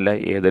ആയിക്കൊള്ളുന്നില്ല,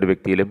 ഏതൊരു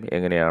വ്യക്തിയിലും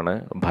എങ്ങനെയാണ്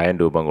ഭയം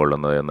രൂപം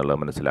കൊള്ളുന്നത്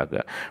എന്നുള്ളത്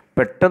മനസ്സിലാക്കുക.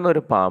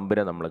 പെട്ടെന്നൊരു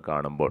പാമ്പിനെ നമ്മൾ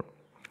കാണുമ്പോൾ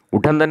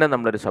ഉടൻ തന്നെ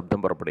നമ്മളൊരു ശബ്ദം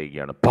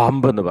പുറപ്പെടുവിക്കുകയാണ്,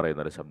 പാമ്പ് എന്ന്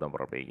പറയുന്നൊരു ശബ്ദം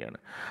പുറപ്പെടുവിക്കുകയാണ്.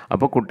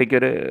 അപ്പോൾ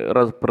കുട്ടിക്കൊരു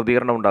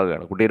പ്രതികരണം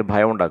ഉണ്ടാകുകയാണ്, കുട്ടിയൊരു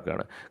ഭയം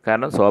ഉണ്ടാക്കുകയാണ്.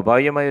 കാരണം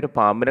സ്വാഭാവികമായ ഒരു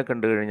പാമ്പിനെ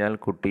കണ്ടു കഴിഞ്ഞാൽ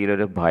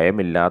കുട്ടിയിലൊരു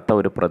ഭയമില്ലാത്ത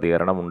ഒരു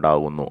പ്രതികരണം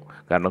ഉണ്ടാകുന്നു.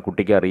 കാരണം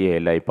കുട്ടിക്ക്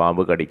അറിയുകയില്ല ഈ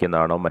പാമ്പ്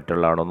കടിക്കുന്നതാണോ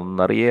മറ്റുള്ളതാണോ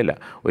എന്നൊന്നും അറിയുകയില്ല.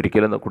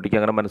 ഒരിക്കലും കുട്ടിക്ക്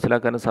അങ്ങനെ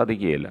മനസ്സിലാക്കാനും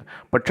സാധിക്കുകയില്ല.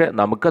 പക്ഷേ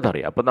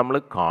നമുക്കതറിയാം. അപ്പോൾ നമ്മൾ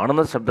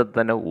കാണുന്ന ശബ്ദത്തിൽ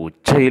തന്നെ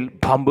ഉച്ചയിൽ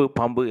പാമ്പ്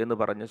പാമ്പ് എന്ന്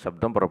പറഞ്ഞ്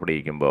ശബ്ദം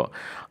പുറപ്പെടുവിക്കുമ്പോൾ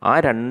ആ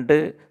രണ്ട്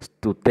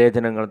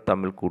ഉത്തേജനങ്ങൾ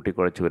തമ്മിൽ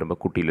കൂട്ടിക്കുഴച്ച് വരുമ്പോൾ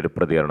കുട്ടിയിലൊരു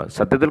പ്രതികരണം.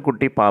 സത്യത്തിൽ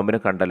കുട്ടി പാമ്പിനെ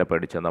കണ്ടല്ല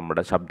പേടിച്ചത്,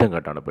 നമ്മുടെ ശബ്ദം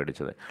കേട്ടാണ്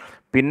പേടിച്ചത്.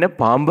 പിന്നെ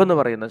പാമ്പെന്ന്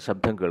പറയുന്ന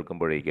ശബ്ദം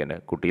കേൾക്കുമ്പോഴേക്ക് തന്നെ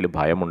കുട്ടിയിൽ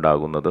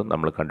ഭയമുണ്ടാകുന്നത്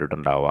നമ്മൾ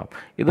കണ്ടിട്ടുണ്ടാവാം.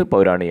 ഇത്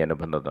പൗരാണിക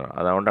അനുബന്ധമാണ്.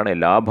 അതുകൊണ്ടാണ്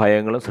എല്ലാ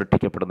ഭയങ്ങളും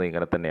സൃഷ്ടിക്കപ്പെടുന്നത്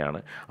ഇങ്ങനെ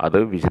തന്നെയാണ്. അത്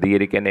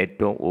വിശദീകരിക്കാൻ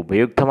ഏറ്റവും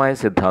ഉപയുക്തമായ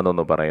സിദ്ധാന്തം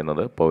എന്ന്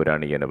പറയുന്നത്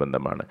പൗരാണിക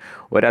അനുബന്ധമാണ്.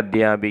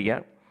 ഒരധ്യാപിക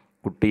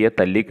കുട്ടിയെ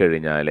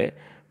തല്ലിക്കഴിഞ്ഞാൽ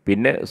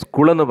പിന്നെ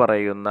സ്കൂളെന്ന്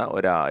പറയുന്ന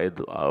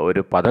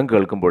ഒരു പദം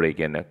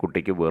കേൾക്കുമ്പോഴേക്ക് തന്നെ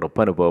കുട്ടിക്ക്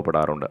വെറുപ്പ്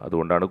അനുഭവപ്പെടാറുണ്ട്.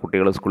 അതുകൊണ്ടാണ്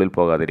കുട്ടികൾ സ്കൂളിൽ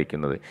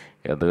പോകാതിരിക്കുന്നത്.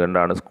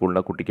 അതുകൊണ്ടാണ്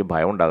സ്കൂളിനെ കുട്ടിക്ക്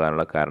ഭയം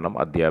ഉണ്ടാകാനുള്ള കാരണം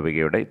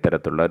അധ്യാപികയുടെ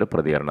ഇത്തരത്തിലുള്ള ഒരു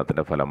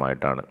പ്രതികരണത്തിൻ്റെ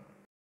ഫലമായിട്ടാണ്.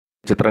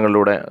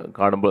 ചിത്രങ്ങളിലൂടെ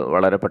കാണുമ്പോൾ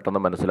വളരെ പെട്ടെന്ന്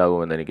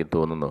മനസ്സിലാകുമെന്ന് എനിക്ക്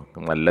തോന്നുന്നു.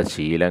 നല്ല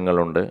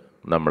ശീലങ്ങളുണ്ട്.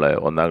 നമ്മൾ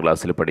 1-ാം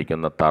ക്ലാസ്സിൽ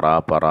പഠിക്കുന്ന തറ,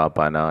 പറ,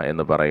 പന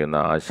എന്ന് പറയുന്ന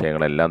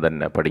ആശയങ്ങളെല്ലാം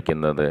തന്നെ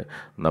പഠിക്കുന്നത്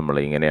നമ്മൾ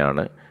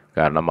ഇങ്ങനെയാണ്.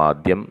 കാരണം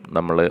ആദ്യം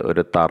നമ്മൾ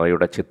ഒരു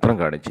തറയുടെ ചിത്രം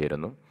കാണിച്ചു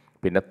തരുന്നു,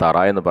 പിന്നെ തറ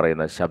എന്ന്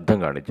പറയുന്ന ശബ്ദം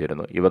കാണിച്ചു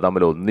തരുന്നു. ഇവ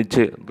തമ്മിൽ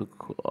ഒന്നിച്ച്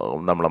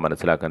നമ്മളെ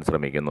മനസ്സിലാക്കാൻ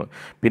ശ്രമിക്കുന്നു.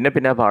 പിന്നെ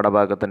ആ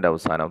പാഠഭാഗത്തിൻ്റെ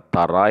അവസാനം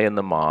തറ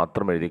എന്ന്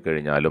മാത്രം എഴുതി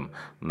കഴിഞ്ഞാലും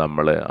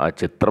നമ്മൾ ആ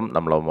ചിത്രം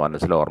നമ്മളെ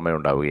മനസ്സിൽ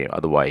ഓർമ്മയുണ്ടാവുകയും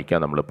അത് വായിക്കാൻ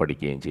നമ്മൾ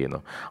പഠിക്കുകയും ചെയ്യുന്നു.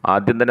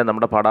 ആദ്യം തന്നെ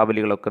നമ്മുടെ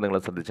പാഠാവലികളൊക്കെ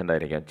നിങ്ങൾ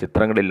ശ്രദ്ധിച്ചിട്ടുണ്ടായിരിക്കാം.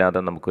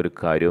 ചിത്രങ്ങളില്ലാതെ നമുക്കൊരു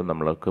കാര്യവും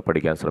നമ്മൾക്ക്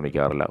പഠിക്കാൻ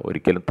ശ്രമിക്കാറില്ല.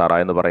 ഒരിക്കലും തറ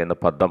എന്ന് പറയുന്ന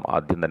പദം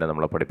ആദ്യം തന്നെ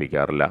നമ്മളെ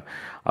പഠിപ്പിക്കാറില്ല.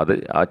 അത്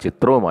ആ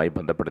ചിത്രവുമായി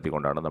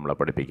ബന്ധപ്പെടുത്തിക്കൊണ്ടാണ് നമ്മളെ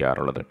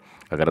പഠിപ്പിക്കാറുള്ളത്.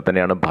 അങ്ങനെ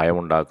തന്നെയാണ് ഭയം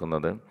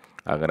ഉണ്ടാക്കുന്നത്,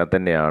 അങ്ങനെ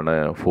തന്നെയാണ്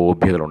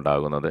ഫോബിയകൾ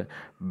ഉണ്ടാകുന്നത്.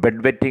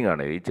 ബെഡ് വെറ്റിംഗ്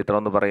ആണ് ഈ ചിത്രം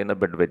എന്ന് പറയുന്ന.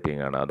 ബെഡ്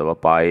വെറ്റിംഗ് ആണ്, അഥവാ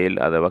പായയിൽ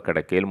അഥവാ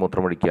കിടക്കയിൽ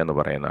മൂത്രമൊഴിക്കുക എന്ന്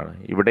പറയുന്നതാണ്.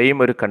 ഇവിടെയും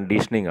ഒരു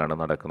കണ്ടീഷനിങ് ആണ്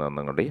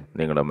നടക്കുന്നതെന്നും കൂടി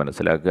നിങ്ങൾ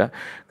മനസ്സിലാക്കുക.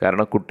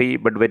 കാരണം കുട്ടി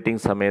ബെഡ്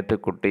വെറ്റിംഗ് സമയത്ത്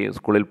കുട്ടി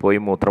സ്കൂളിൽ പോയി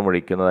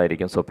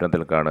മൂത്രമൊഴിക്കുന്നതായിരിക്കും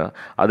സ്വപ്നത്തിൽ കാണുക.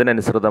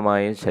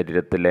 അതിനനുസൃതമായി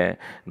ശരീരത്തിലെ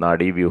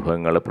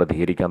നാഡീവ്യൂഹങ്ങൾ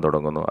പ്രതികരിക്കാൻ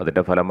തുടങ്ങുന്നു.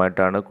 അതിൻ്റെ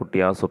ഫലമായിട്ടാണ്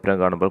കുട്ടി ആ സ്വപ്നം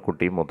കാണുമ്പോൾ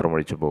കുട്ടി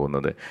മൂത്രമൊഴിച്ചു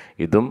പോകുന്നത്.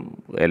 ഇതും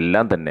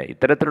എല്ലാം തന്നെ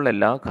ഇത്തരത്തിലുള്ള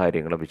എല്ലാ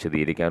കാര്യങ്ങളും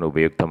വിശദീകരിക്കാൻ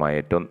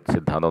ഉപയുക്തമായ ഏറ്റവും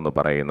സിദ്ധാന്തം എന്ന്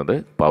പറയുന്നത്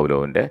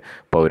പൗലോവിൻ്റെ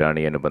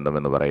പൗരാണിക അനുബന്ധം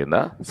എന്ന് പറയുന്ന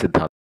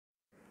സിദ്ധാന്തം.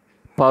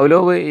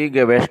 പൗലോവ് ഈ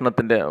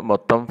ഗവേഷണത്തിൻ്റെ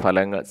മൊത്തം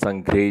ഫലങ്ങൾ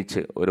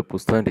സംഗ്രഹിച്ച് ഒരു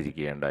പുസ്തകം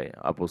രചിക്കുകയുണ്ടായി.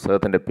 ആ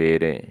പുസ്തകത്തിൻ്റെ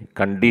പേര്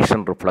കണ്ടീഷൻ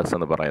റിഫ്ലക്സ്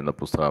എന്ന് പറയുന്ന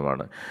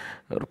പുസ്തകമാണ്.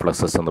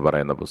 റിഫ്ലക്സസ് എന്ന്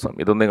പറയുന്ന പുസ്തകം.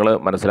 ഇത് നിങ്ങൾ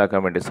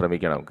മനസ്സിലാക്കാൻ വേണ്ടി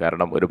ശ്രമിക്കണം.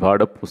 കാരണം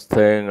ഒരുപാട്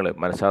പുസ്തകങ്ങൾ,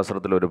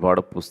 മനഃശാസ്ത്രത്തിൽ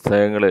ഒരുപാട്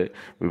പുസ്തകങ്ങൾ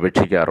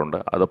വിവക്ഷിക്കാറുണ്ട്.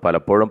 അത്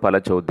പലപ്പോഴും പല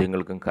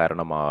ചോദ്യങ്ങൾക്കും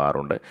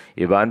കാരണമാകാറുണ്ട്.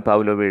 ഇവാൻ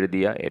പാവ്ലോവ്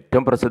എഴുതിയ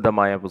ഏറ്റവും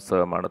പ്രസിദ്ധമായ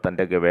പുസ്തകമാണ്,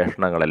 തൻ്റെ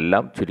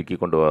ഗവേഷണങ്ങളെല്ലാം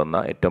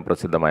ചുരുക്കിക്കൊണ്ടുപോകുന്ന ഏറ്റവും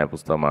പ്രസിദ്ധമായ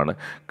പുസ്തകമാണ്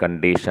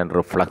കണ്ടീഷൻ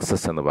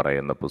റിഫ്ലക്സസ് എന്ന്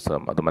പറയുന്ന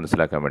പുസ്തകം. അത്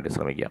മനസ്സിലാക്കാൻ വേണ്ടി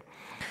ശ്രമിക്കാം.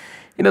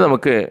 ഇനി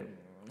നമുക്ക്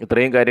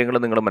ഇത്രയും കാര്യങ്ങൾ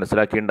നിങ്ങൾ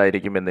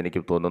മനസ്സിലാക്കിയിട്ടുണ്ടായിരിക്കും എന്ന്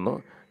എനിക്ക് തോന്നുന്നു.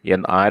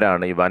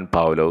 ആരാണ് Ivan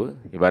Pavlov?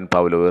 Ivan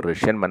Pavlov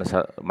Russian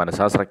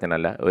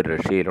മനഃശാസ്ത്രജ്ഞനല്ല, ഒരു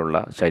റഷ്യയിലുള്ള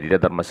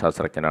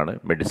ശരീരധർമ്മശാസ്ത്രജ്ഞനാണ്.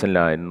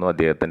 മെഡിസിനിലായിരുന്നു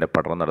അദ്ദേഹത്തിൻ്റെ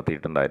പഠനം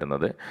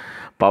നടത്തിയിട്ടുണ്ടായിരുന്നത്.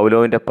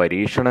 പാവ്ലോവിൻ്റെ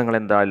പരീക്ഷണങ്ങൾ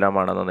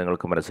എന്തെല്ലാമാണെന്ന്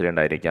നിങ്ങൾക്ക്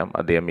മനസ്സിലുണ്ടായിരിക്കാം.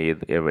 അദ്ദേഹം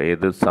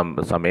ഏത്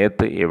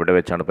സമയത്ത് എവിടെ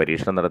വെച്ചാണ്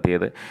പരീക്ഷണം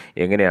നടത്തിയത്,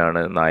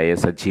 എങ്ങനെയാണ് നായയെ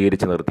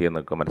സജ്ജീകരിച്ച്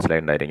നിർത്തിയതെന്നൊക്കെ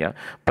മനസ്സിലായിട്ടുണ്ടായിരിക്കാം.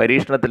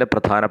 പരീക്ഷണത്തിലെ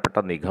പ്രധാനപ്പെട്ട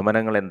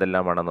നിഗമനങ്ങൾ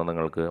എന്തെല്ലാമാണെന്ന്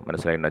നിങ്ങൾക്ക്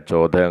മനസ്സിലായിട്ടുണ്ട്.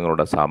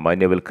 ചോദകങ്ങളുടെ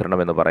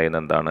സാമാന്യവൽക്കരണം എന്ന്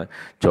പറയുന്നത് എന്താണ്,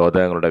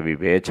 ചോദകങ്ങളുടെ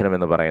വിവേചനം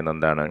എന്ന് പറയുന്നത്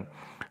എന്താണ്,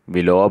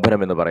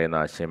 വിലോപനം എന്ന് പറയുന്ന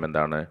ആശയം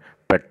എന്താണ്,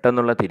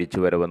 പെട്ടെന്നുള്ള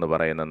തിരിച്ചുവരവെന്ന്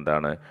പറയുന്നത്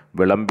എന്താണ്,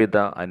 വിളംബിത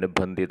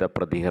അനുബന്ധിത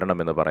പ്രതികരണം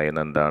എന്ന്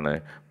പറയുന്നത് എന്താണ്,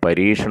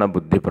 പരീക്ഷണ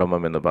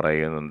ബുദ്ധിഭ്രമം എന്ന്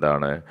പറയുന്നത്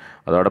എന്താണ്,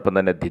 അതോടൊപ്പം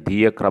തന്നെ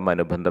ദ്വിതീയക്രമ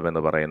അനുബന്ധം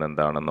എന്ന് പറയുന്നത്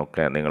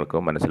എന്താണെന്നൊക്കെ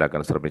നിങ്ങൾക്ക്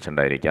മനസ്സിലാക്കാൻ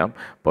ശ്രമിച്ചിട്ടുണ്ടായിരിക്കാം.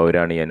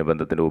 പൗരാണിക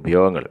അനുബന്ധത്തിൻ്റെ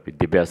ഉപയോഗങ്ങൾ,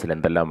 വിദ്യാഭ്യാസത്തിൽ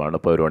എന്തെല്ലാമാണ്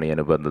പൗരാണിക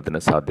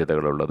അനുബന്ധത്തിന്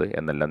സാധ്യതകളുള്ളത്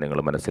എന്നെല്ലാം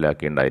നിങ്ങൾ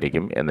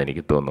മനസ്സിലാക്കിയിട്ടുണ്ടായിരിക്കും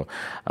എന്നെനിക്ക് തോന്നുന്നു.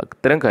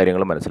 ഇത്തരം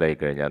കാര്യങ്ങൾ മനസ്സിലാക്കി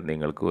കഴിഞ്ഞാൽ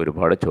നിങ്ങൾക്ക്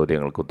ഒരുപാട്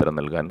ചോദ്യങ്ങൾക്ക് ഉത്തരം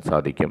നൽകാൻ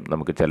സാധിക്കും.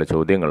 നമുക്ക് ചില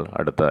ചോദ്യങ്ങൾ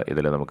അടുത്ത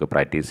ഇതിൽ നമുക്ക്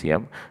പ്രാക്ടീസ്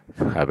ചെയ്യാം.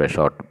 ഹാവ് എ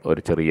ഷോർട്ട്,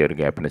 ഒരു ചെറിയൊരു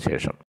ഗ്യാപ്പിന്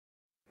ശേഷം.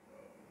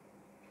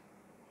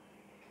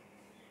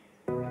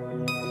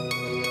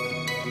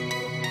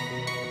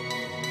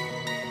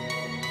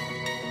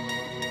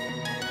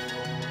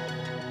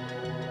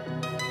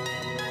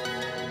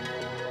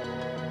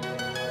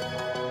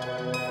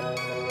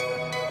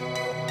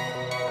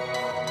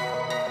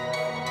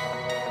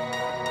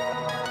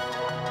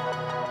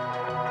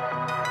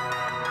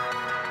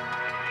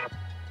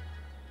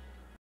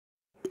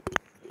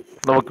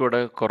 നമുക്കിവിടെ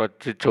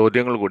കുറച്ച്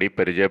ചോദ്യങ്ങൾ കൂടി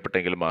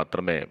പരിചയപ്പെട്ടെങ്കിൽ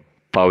മാത്രമേ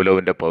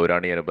പൗലോവിൻ്റെ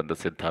പൗരാണിക അനുബന്ധ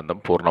സിദ്ധാന്തം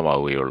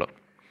പൂർണ്ണമാവുകയുള്ളൂ.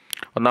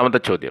 ഒന്നാമത്തെ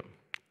ചോദ്യം,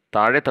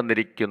 താഴെ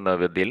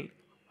തന്നിരിക്കുന്നതിൽ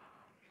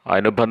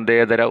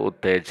അനുബന്ധേതര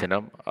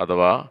ഉത്തേജനം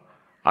അഥവാ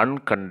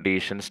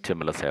അൺകണ്ടീഷൻ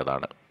സ്റ്റിമുലസ്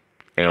ഏതാണ്?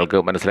 നിങ്ങൾക്ക്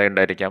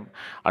മനസ്സിലായിട്ടുണ്ടായിരിക്കാം.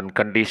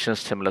 അൺകണ്ടീഷൻ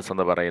സ്റ്റിമുലസ്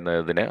എന്ന്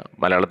പറയുന്നതിന്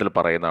മലയാളത്തിൽ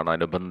പറയുന്നതാണ്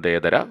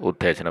അനുബന്ധേതര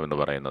ഉത്തേജനം എന്ന്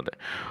പറയുന്നത്.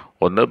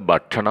 1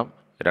 ഭക്ഷണം,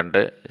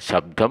 2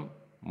 ശബ്ദം,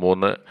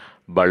 3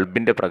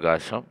 ബൾബിൻ്റെ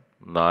പ്രകാശം,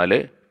 4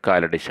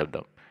 കാലടി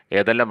ശബ്ദം.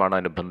 ഏതെല്ലാമാണ്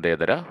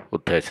അനുബന്ധേതര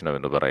ഉത്തേജനം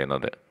എന്ന്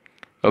പറയുന്നത്?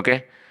 ഓക്കെ,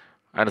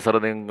 ആൻസർ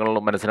നിങ്ങൾ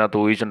മനസ്സിനകത്ത്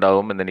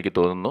ഊഹിച്ചിട്ടുണ്ടാകും എന്നെനിക്ക്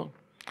തോന്നുന്നു.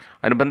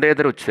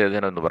 അനുബന്ധേതര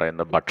ഉത്തേജനം എന്ന്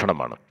പറയുന്നത്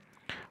ഭക്ഷണമാണ്.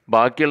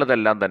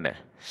 ബാക്കിയുള്ളതെല്ലാം തന്നെ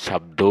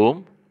ശബ്ദവും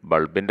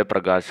ബൾബിൻ്റെ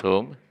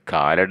പ്രകാശവും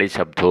കാലടി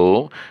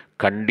ശബ്ദവും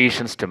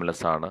കണ്ടീഷൻ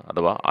സ്റ്റിമുലസ് ആണ്,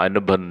 അഥവാ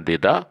അനുബന്ധ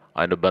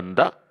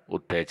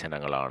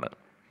ഉത്തേജനങ്ങളാണ്.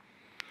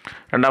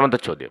 രണ്ടാമത്തെ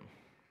ചോദ്യം,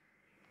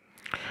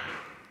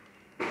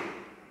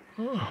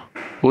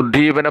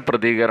 ഉദ്ദീപന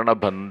പ്രതികരണ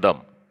ബന്ധം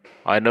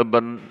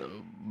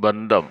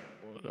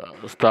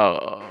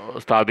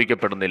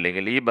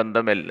സ്ഥാപിക്കപ്പെടുന്നില്ലെങ്കിൽ ഈ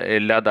ബന്ധം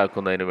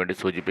ഇല്ലാതാക്കുന്നതിന് വേണ്ടി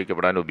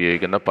സൂചിപ്പിക്കപ്പെടാൻ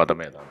ഉപയോഗിക്കുന്ന പദം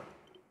ഏതാണ്?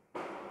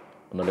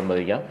 ഒന്നുകൂടി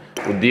മതിക്കാം.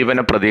 ഉദ്ദീപന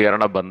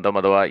പ്രതികരണ ബന്ധം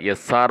അഥവാ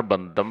SR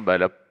ബന്ധം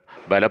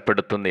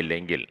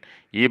ബലപ്പെടുത്തുന്നില്ലെങ്കിൽ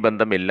ഈ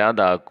ബന്ധം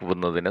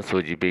ഇല്ലാതാക്കുന്നതിനെ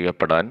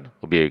സൂചിപ്പിക്കപ്പെടാൻ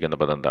ഉപയോഗിക്കുന്ന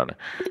പദം എന്താണ്?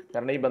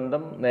 കാരണം ഈ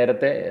ബന്ധം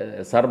നേരത്തെ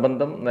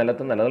സർബന്ധം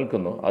നിലത്ത്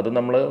നിലനിൽക്കുന്നു, അത്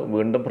നമ്മൾ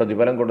വീണ്ടും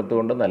പ്രതിഫലം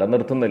കൊടുത്തുകൊണ്ട്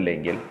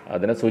നിലനിർത്തുന്നില്ലെങ്കിൽ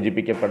അതിനെ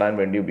സൂചിപ്പിക്കപ്പെടാൻ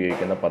വേണ്ടി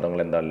ഉപയോഗിക്കുന്ന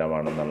പദങ്ങൾ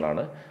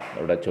എന്തെല്ലാമാണെന്നുള്ളതാണ്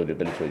ഇവിടെ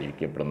ചോദ്യത്തിൽ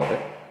സൂചിപ്പിക്കപ്പെടുന്നത്.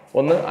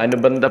 ഒന്ന്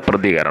അനുബന്ധ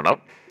പ്രതികരണം,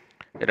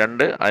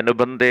 രണ്ട്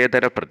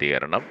അനുബന്ധേതര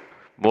പ്രതികരണം,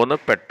 മൂന്ന്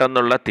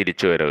പെട്ടെന്നുള്ള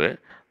തിരിച്ചുവരവ്,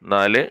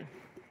 നാല്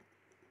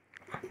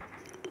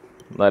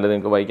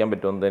നിങ്ങൾക്ക് വായിക്കാൻ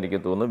പറ്റുമെന്ന് എനിക്ക്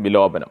തോന്നുന്നു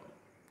വിലോപനം.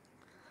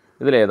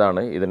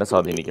 ഇതിലേതാണ് ഇതിനെ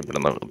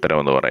സ്വാധീനിക്കപ്പെടുന്ന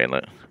ഉത്തരമെന്ന്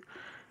പറയുന്നത്?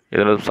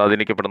 ഇതിന്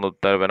സ്വാധീനിക്കപ്പെടുന്ന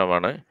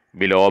ഉത്തരവനമാണ്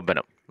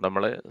വിലോപനം.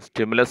 നമ്മൾ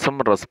സ്റ്റിമുലസും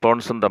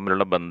റെസ്പോൺസും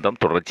തമ്മിലുള്ള ബന്ധം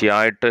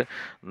തുടർച്ചയായിട്ട്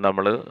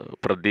നമ്മൾ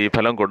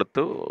പ്രതിഫലം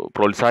കൊടുത്ത്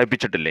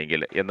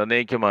പ്രോത്സാഹിപ്പിച്ചിട്ടില്ലെങ്കിൽ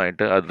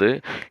എന്നേക്കുമായിട്ട് അത്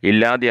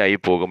ഇല്ലാതെയായി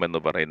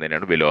പോകുമെന്ന്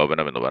പറയുന്നതിനാണ്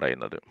വിലോപനം എന്ന്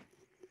പറയുന്നത്.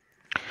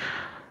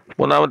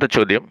 മൂന്നാമത്തെ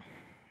ചോദ്യം,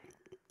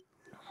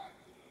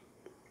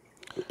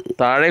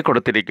 താഴെ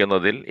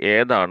കൊടുത്തിരിക്കുന്നതിൽ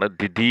ഏതാണ്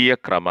ദ്വിതീയ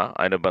ക്രമ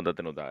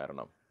അനുബന്ധത്തിന്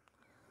ഉദാഹരണം?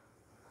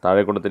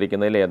 താഴെ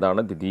കൊടുത്തിരിക്കുന്നതിൽ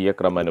ഏതാണ് ദ്വിതീയ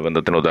ക്രമ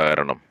അനുബന്ധത്തിന്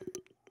ഉദാഹരണം?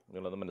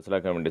 നിങ്ങളത്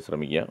മനസ്സിലാക്കാൻ വേണ്ടി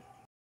ശ്രമിക്കുക.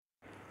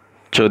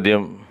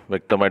 ചോദ്യം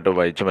വ്യക്തമായിട്ട്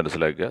വായിച്ച്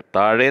മനസ്സിലാക്കുക.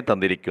 താഴെ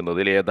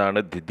തന്നിരിക്കുന്നതിൽ ഏതാണ്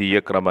ദ്വിതീയ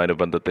ക്രമ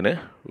അനുബന്ധത്തിന്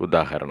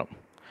ഉദാഹരണം?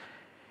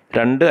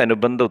 രണ്ട്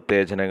അനുബന്ധ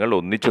ഉത്തേജനങ്ങൾ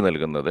ഒന്നിച്ചു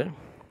നൽകുന്നത്.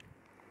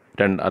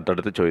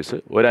 അടുത്ത ചോയ്സ്,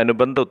 ഒരു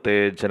അനുബന്ധ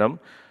ഉത്തേജനം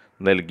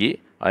നൽകി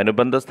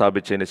അനുബന്ധം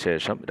സ്ഥാപിച്ചതിന്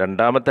ശേഷം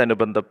രണ്ടാമത്തെ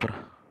അനുബന്ധ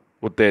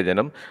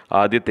ഉത്തേജനം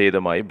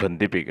ആദ്യത്തേതുമായി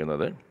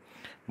ബന്ധിപ്പിക്കുന്നത്.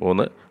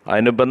 മൂന്ന്,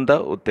 അനുബന്ധ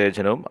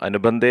ഉത്തേജനവും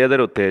അനുബന്ധേതര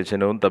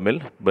ഉത്തേജനവും തമ്മിൽ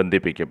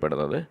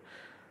ബന്ധിപ്പിക്കപ്പെടുന്നത്.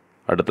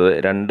 അടുത്തത്,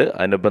 രണ്ട്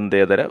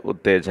അനുബന്ധേതര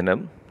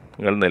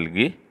ഉത്തേജനങ്ങൾ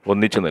നൽകി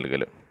ഒന്നിച്ചു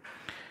നൽകൽ.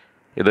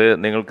 ഇത്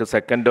നിങ്ങൾക്ക്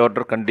സെക്കൻഡ്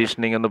ഓർഡർ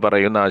കണ്ടീഷനിങ് എന്ന്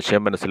പറയുന്ന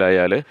ആശയം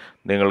മനസ്സിലായാൽ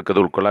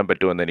നിങ്ങൾക്കത് ഉൾക്കൊള്ളാൻ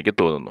പറ്റുമെന്ന് എനിക്ക്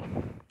തോന്നുന്നു.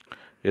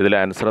 ഇതിലെ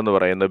ആൻസർ എന്ന്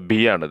പറയുന്നത്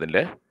ബി ആണ്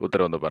ഇതിൻ്റെ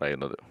ഉത്തരവെന്ന്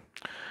പറയുന്നത്.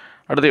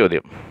 അടുത്ത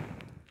ചോദ്യം,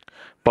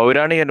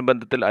 പൗരാണിക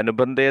അനുബന്ധത്തിൽ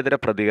അനുബന്ധേതര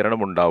പ്രതികരണം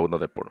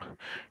ഉണ്ടാകുന്നത്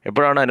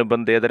എപ്പോഴാണ്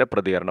അനുബന്ധേതര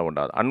പ്രതികരണം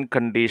ഉണ്ടാകുന്നത്,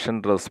 അൺകണ്ടീഷൻ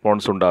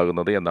റെസ്പോൺസ്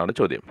ഉണ്ടാകുന്നത് എന്നാണ്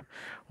ചോദ്യം.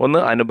 ഒന്ന്,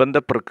 അനുബന്ധ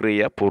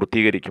പ്രക്രിയ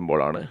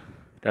പൂർത്തീകരിക്കുമ്പോഴാണ്.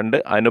 രണ്ട്,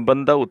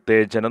 അനുബന്ധ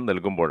ഉത്തേജനം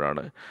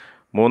നൽകുമ്പോഴാണ്.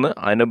 മൂന്ന്,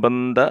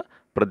 അനുബന്ധ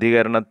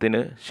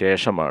പ്രതികരണത്തിന്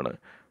ശേഷമാണ്.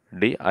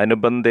 ഡി,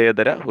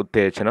 അനുബന്ധേതര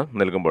ഉത്തേജനം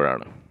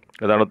നൽകുമ്പോഴാണ്.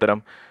 ഇതാണ് ഉത്തരം.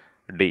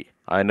 ഡി,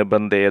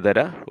 അനുബന്ധേതര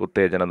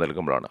ഉത്തേജനം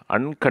നൽകുമ്പോഴാണ്.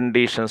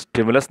 അൺകണ്ടീഷൻ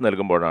സ്റ്റിമുലസ്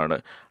നൽകുമ്പോഴാണ്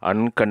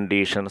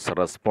അൺകണ്ടീഷൻസ്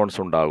റെസ്പോൺസ്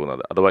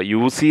ഉണ്ടാകുന്നത്, അഥവാ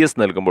UCS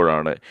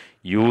നൽകുമ്പോഴാണ്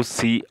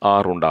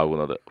UCR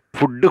ഉണ്ടാകുന്നത്.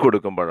 ഫുഡ്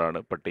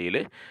കൊടുക്കുമ്പോഴാണ് പട്ടിയിൽ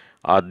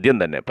ആദ്യം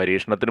തന്നെ,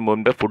 പരീക്ഷണത്തിന്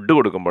മുൻപ് ഫുഡ്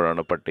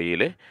കൊടുക്കുമ്പോഴാണ്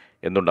പട്ടിയിൽ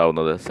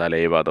എന്തുണ്ടാകുന്നത്,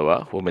 സലൈവ അഥവാ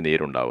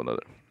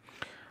ഉമിനീരുണ്ടാകുന്നത്.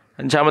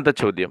 അഞ്ചാമത്തെ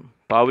ചോദ്യം,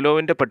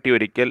 പാവ്ലോവിൻ്റെ പട്ടി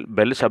ഒരിക്കൽ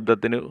ബെൽ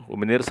ശബ്ദത്തിന്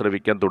ഉമിനീർ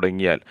സ്രവിക്കാൻ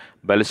തുടങ്ങിയാൽ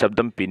ബെൽ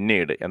ശബ്ദം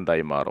പിന്നീട്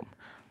എന്തായി മാറും?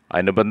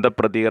 അനുബന്ധ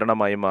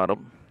പ്രതികരണമായി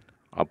മാറും,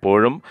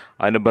 അപ്പോഴും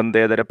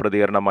അനുബന്ധേതര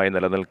പ്രതികരണമായി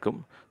നിലനിൽക്കും.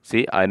 സി,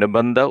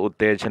 അനുബന്ധ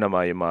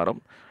ഉത്തേജനമായി മാറും.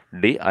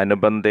 ഡി,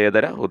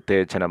 അനുബന്ധേതര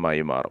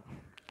ഉത്തേജനമായി മാറും.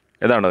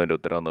 ഇതാണ് അതിൻ്റെ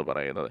ഉത്തരം എന്ന്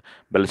പറയുന്നത്.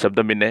 ബെൽ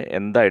ശബ്ദം പിന്നെ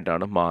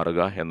എന്തായിട്ടാണ്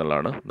മാറുക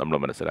എന്നുള്ളതാണ് നമ്മൾ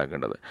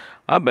മനസ്സിലാക്കേണ്ടത്.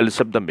 ആ ബെൽ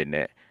ശബ്ദം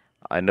പിന്നെ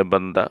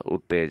അനുബന്ധ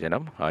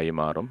ഉത്തേജനം ആയി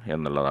മാറും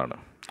എന്നുള്ളതാണ്.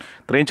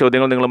 ഇത്രയും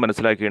ചോദ്യങ്ങൾ നിങ്ങൾ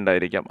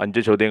മനസ്സിലാക്കിയിട്ടുണ്ടായിരിക്കാം.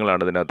 5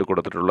 ചോദ്യങ്ങളാണ് ഇതിനകത്ത്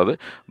കൊടുത്തിട്ടുള്ളത്.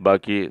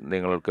 ബാക്കി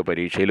നിങ്ങൾക്ക്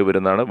പരീക്ഷയിൽ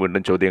വരുന്നതാണ്.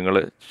 വീണ്ടും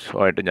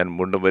ചോദ്യങ്ങളുമായിട്ട് ഞാൻ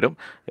വീണ്ടും വരും.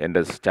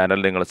 എൻ്റെ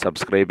ചാനൽ നിങ്ങൾ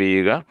സബ്സ്ക്രൈബ്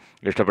ചെയ്യുക.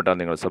 ഇഷ്ടപ്പെട്ടാൽ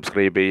നിങ്ങൾ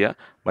സബ്സ്ക്രൈബ് ചെയ്യുക.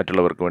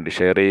 മറ്റുള്ളവർക്ക് വേണ്ടി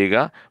ഷെയർ ചെയ്യുക.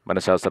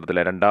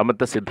 മനഃശാസ്ത്രത്തിലെ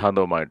രണ്ടാമത്തെ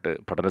സിദ്ധാന്തവുമായിട്ട്,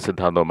 പഠന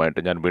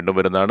സിദ്ധാന്തവുമായിട്ട് ഞാൻ വീണ്ടും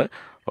വരുന്നതാണ്.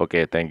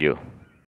 Okay, thank you.